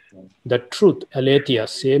way, the truth, aletheia,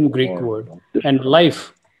 same Greek word, and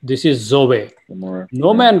life. This is Zoe.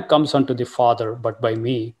 No man comes unto the Father but by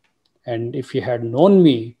me. And if you had known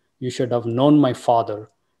me, you should have known my Father.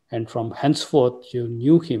 And from henceforth you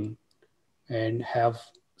knew him and have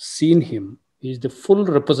seen him. He is the full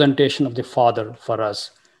representation of the Father for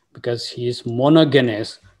us because he is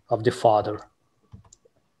monogenes of the Father.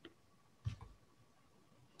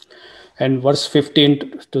 And verse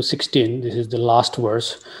 15 to 16, this is the last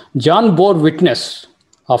verse. John bore witness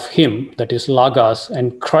of him, that is Logos,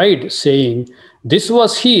 and cried, saying, This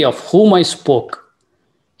was he of whom I spoke.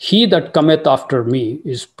 He that cometh after me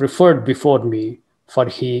is preferred before me, for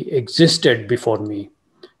he existed before me.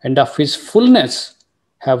 And of his fullness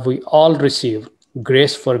have we all received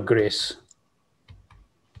grace for grace.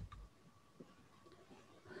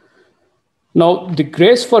 Now, the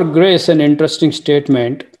grace for grace, an interesting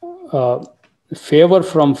statement. Favor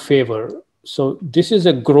from favor. So this is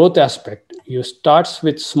a growth aspect. You starts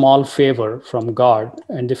with small favor from God,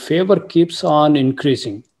 and the favor keeps on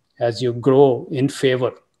increasing as you grow in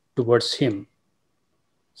favor towards him.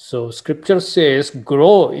 So scripture says,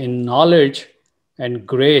 grow in knowledge and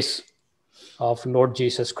grace of Lord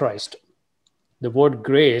Jesus Christ. The word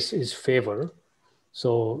grace is favor.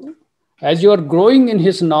 So as you are growing in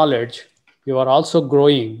his knowledge, you are also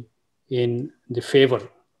growing in the favor.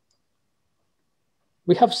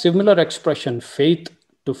 We have similar expression, faith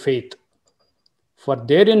to faith. For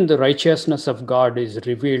therein the righteousness of God is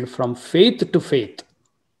revealed from faith to faith.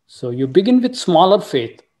 So you begin with smaller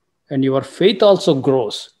faith and your faith also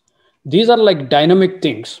grows. These are like dynamic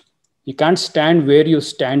things. You can't stand where you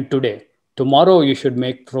stand today. Tomorrow you should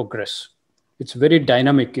make progress. It's very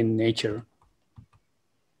dynamic in nature.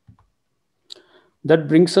 That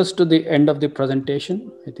brings us to the end of the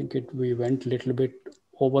presentation. I think we went a little bit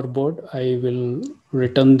overboard. I will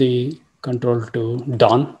return the control to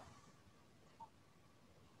Don.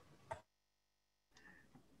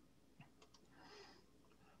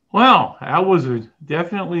 Well, that was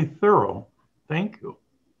definitely thorough. Thank you.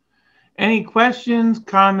 Any questions,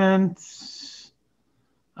 comments?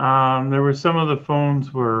 There were some of the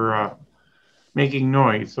phones were making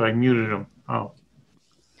noise, so I muted them. Oh.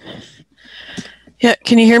 Yeah,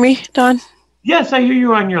 can you hear me, Don? Yes, I hear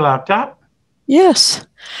you on your laptop. Yes.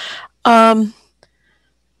 Tagore,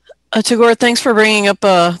 thanks for bringing up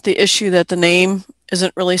the issue that the name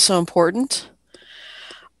isn't really so important.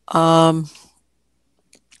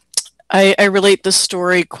 I relate this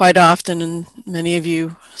story quite often, and many of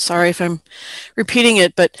you, sorry if I'm repeating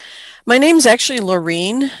it, but my name's actually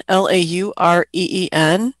Laureen,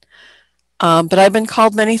 Laureen. But I've been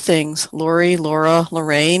called many things, Lori, Laura,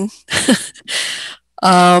 Lorraine.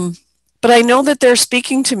 But I know that they're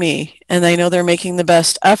speaking to me, and I know they're making the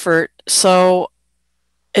best effort, so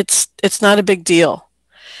it's not a big deal.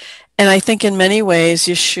 And I think in many ways,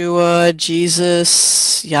 Yeshua,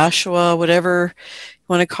 Jesus, Yahshua, whatever you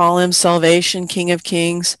want to call him, salvation, King of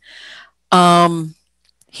Kings,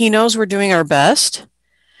 he knows we're doing our best.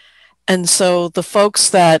 And so the folks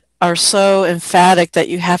that are so emphatic that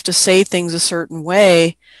you have to say things a certain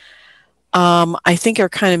way, I think are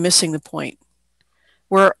kind of missing the point.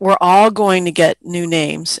 We're all going to get new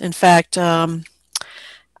names. In fact, I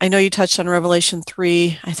know you touched on Revelation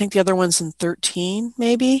 3. I think the other one's in 13,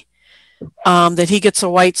 maybe, that he gets a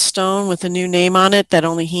white stone with a new name on it that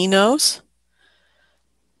only he knows.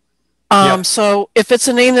 So if it's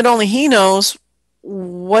a name that only he knows,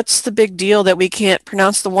 what's the big deal that we can't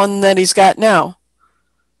pronounce the one that he's got now?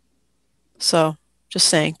 So just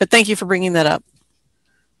saying. But thank you for bringing that up.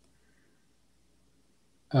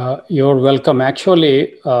 You're welcome.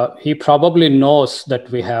 Actually, he probably knows that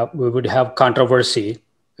we would have controversy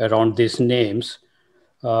around these names.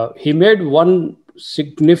 He made one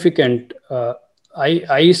significant,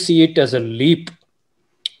 I see it as a leap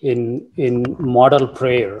in model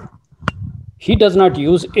prayer. He does not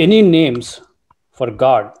use any names for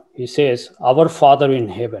God. He says, "Our Father in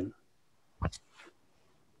heaven."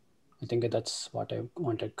 I think that's what I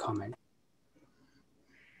wanted to comment.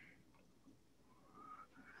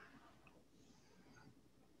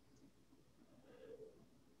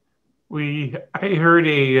 I heard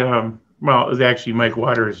well, it was actually Mike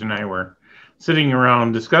Waters and I were sitting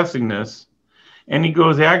around discussing this, and he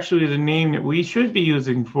goes, actually, the name that we should be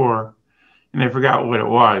using for, and I forgot what it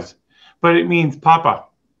was, but it means Papa.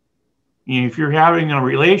 You know, if you're having a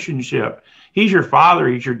relationship, he's your father,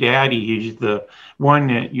 he's your daddy, he's the one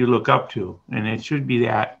that you look up to, and it should be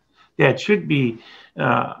that. That should be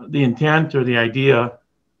the intent or the idea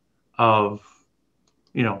of,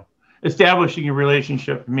 you know, establishing a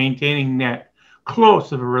relationship, maintaining that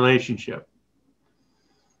close of a relationship.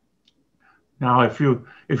 Now, if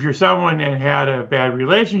you're someone that had a bad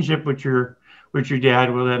relationship with your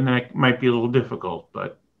dad, well, then that might be a little difficult.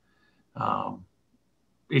 But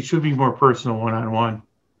it should be more personal, one-on-one,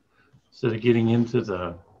 instead of getting into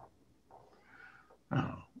the.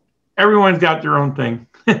 Everyone's got their own thing.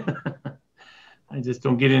 I just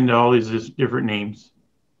don't get into all these different names.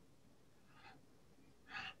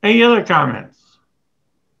 Any other comments?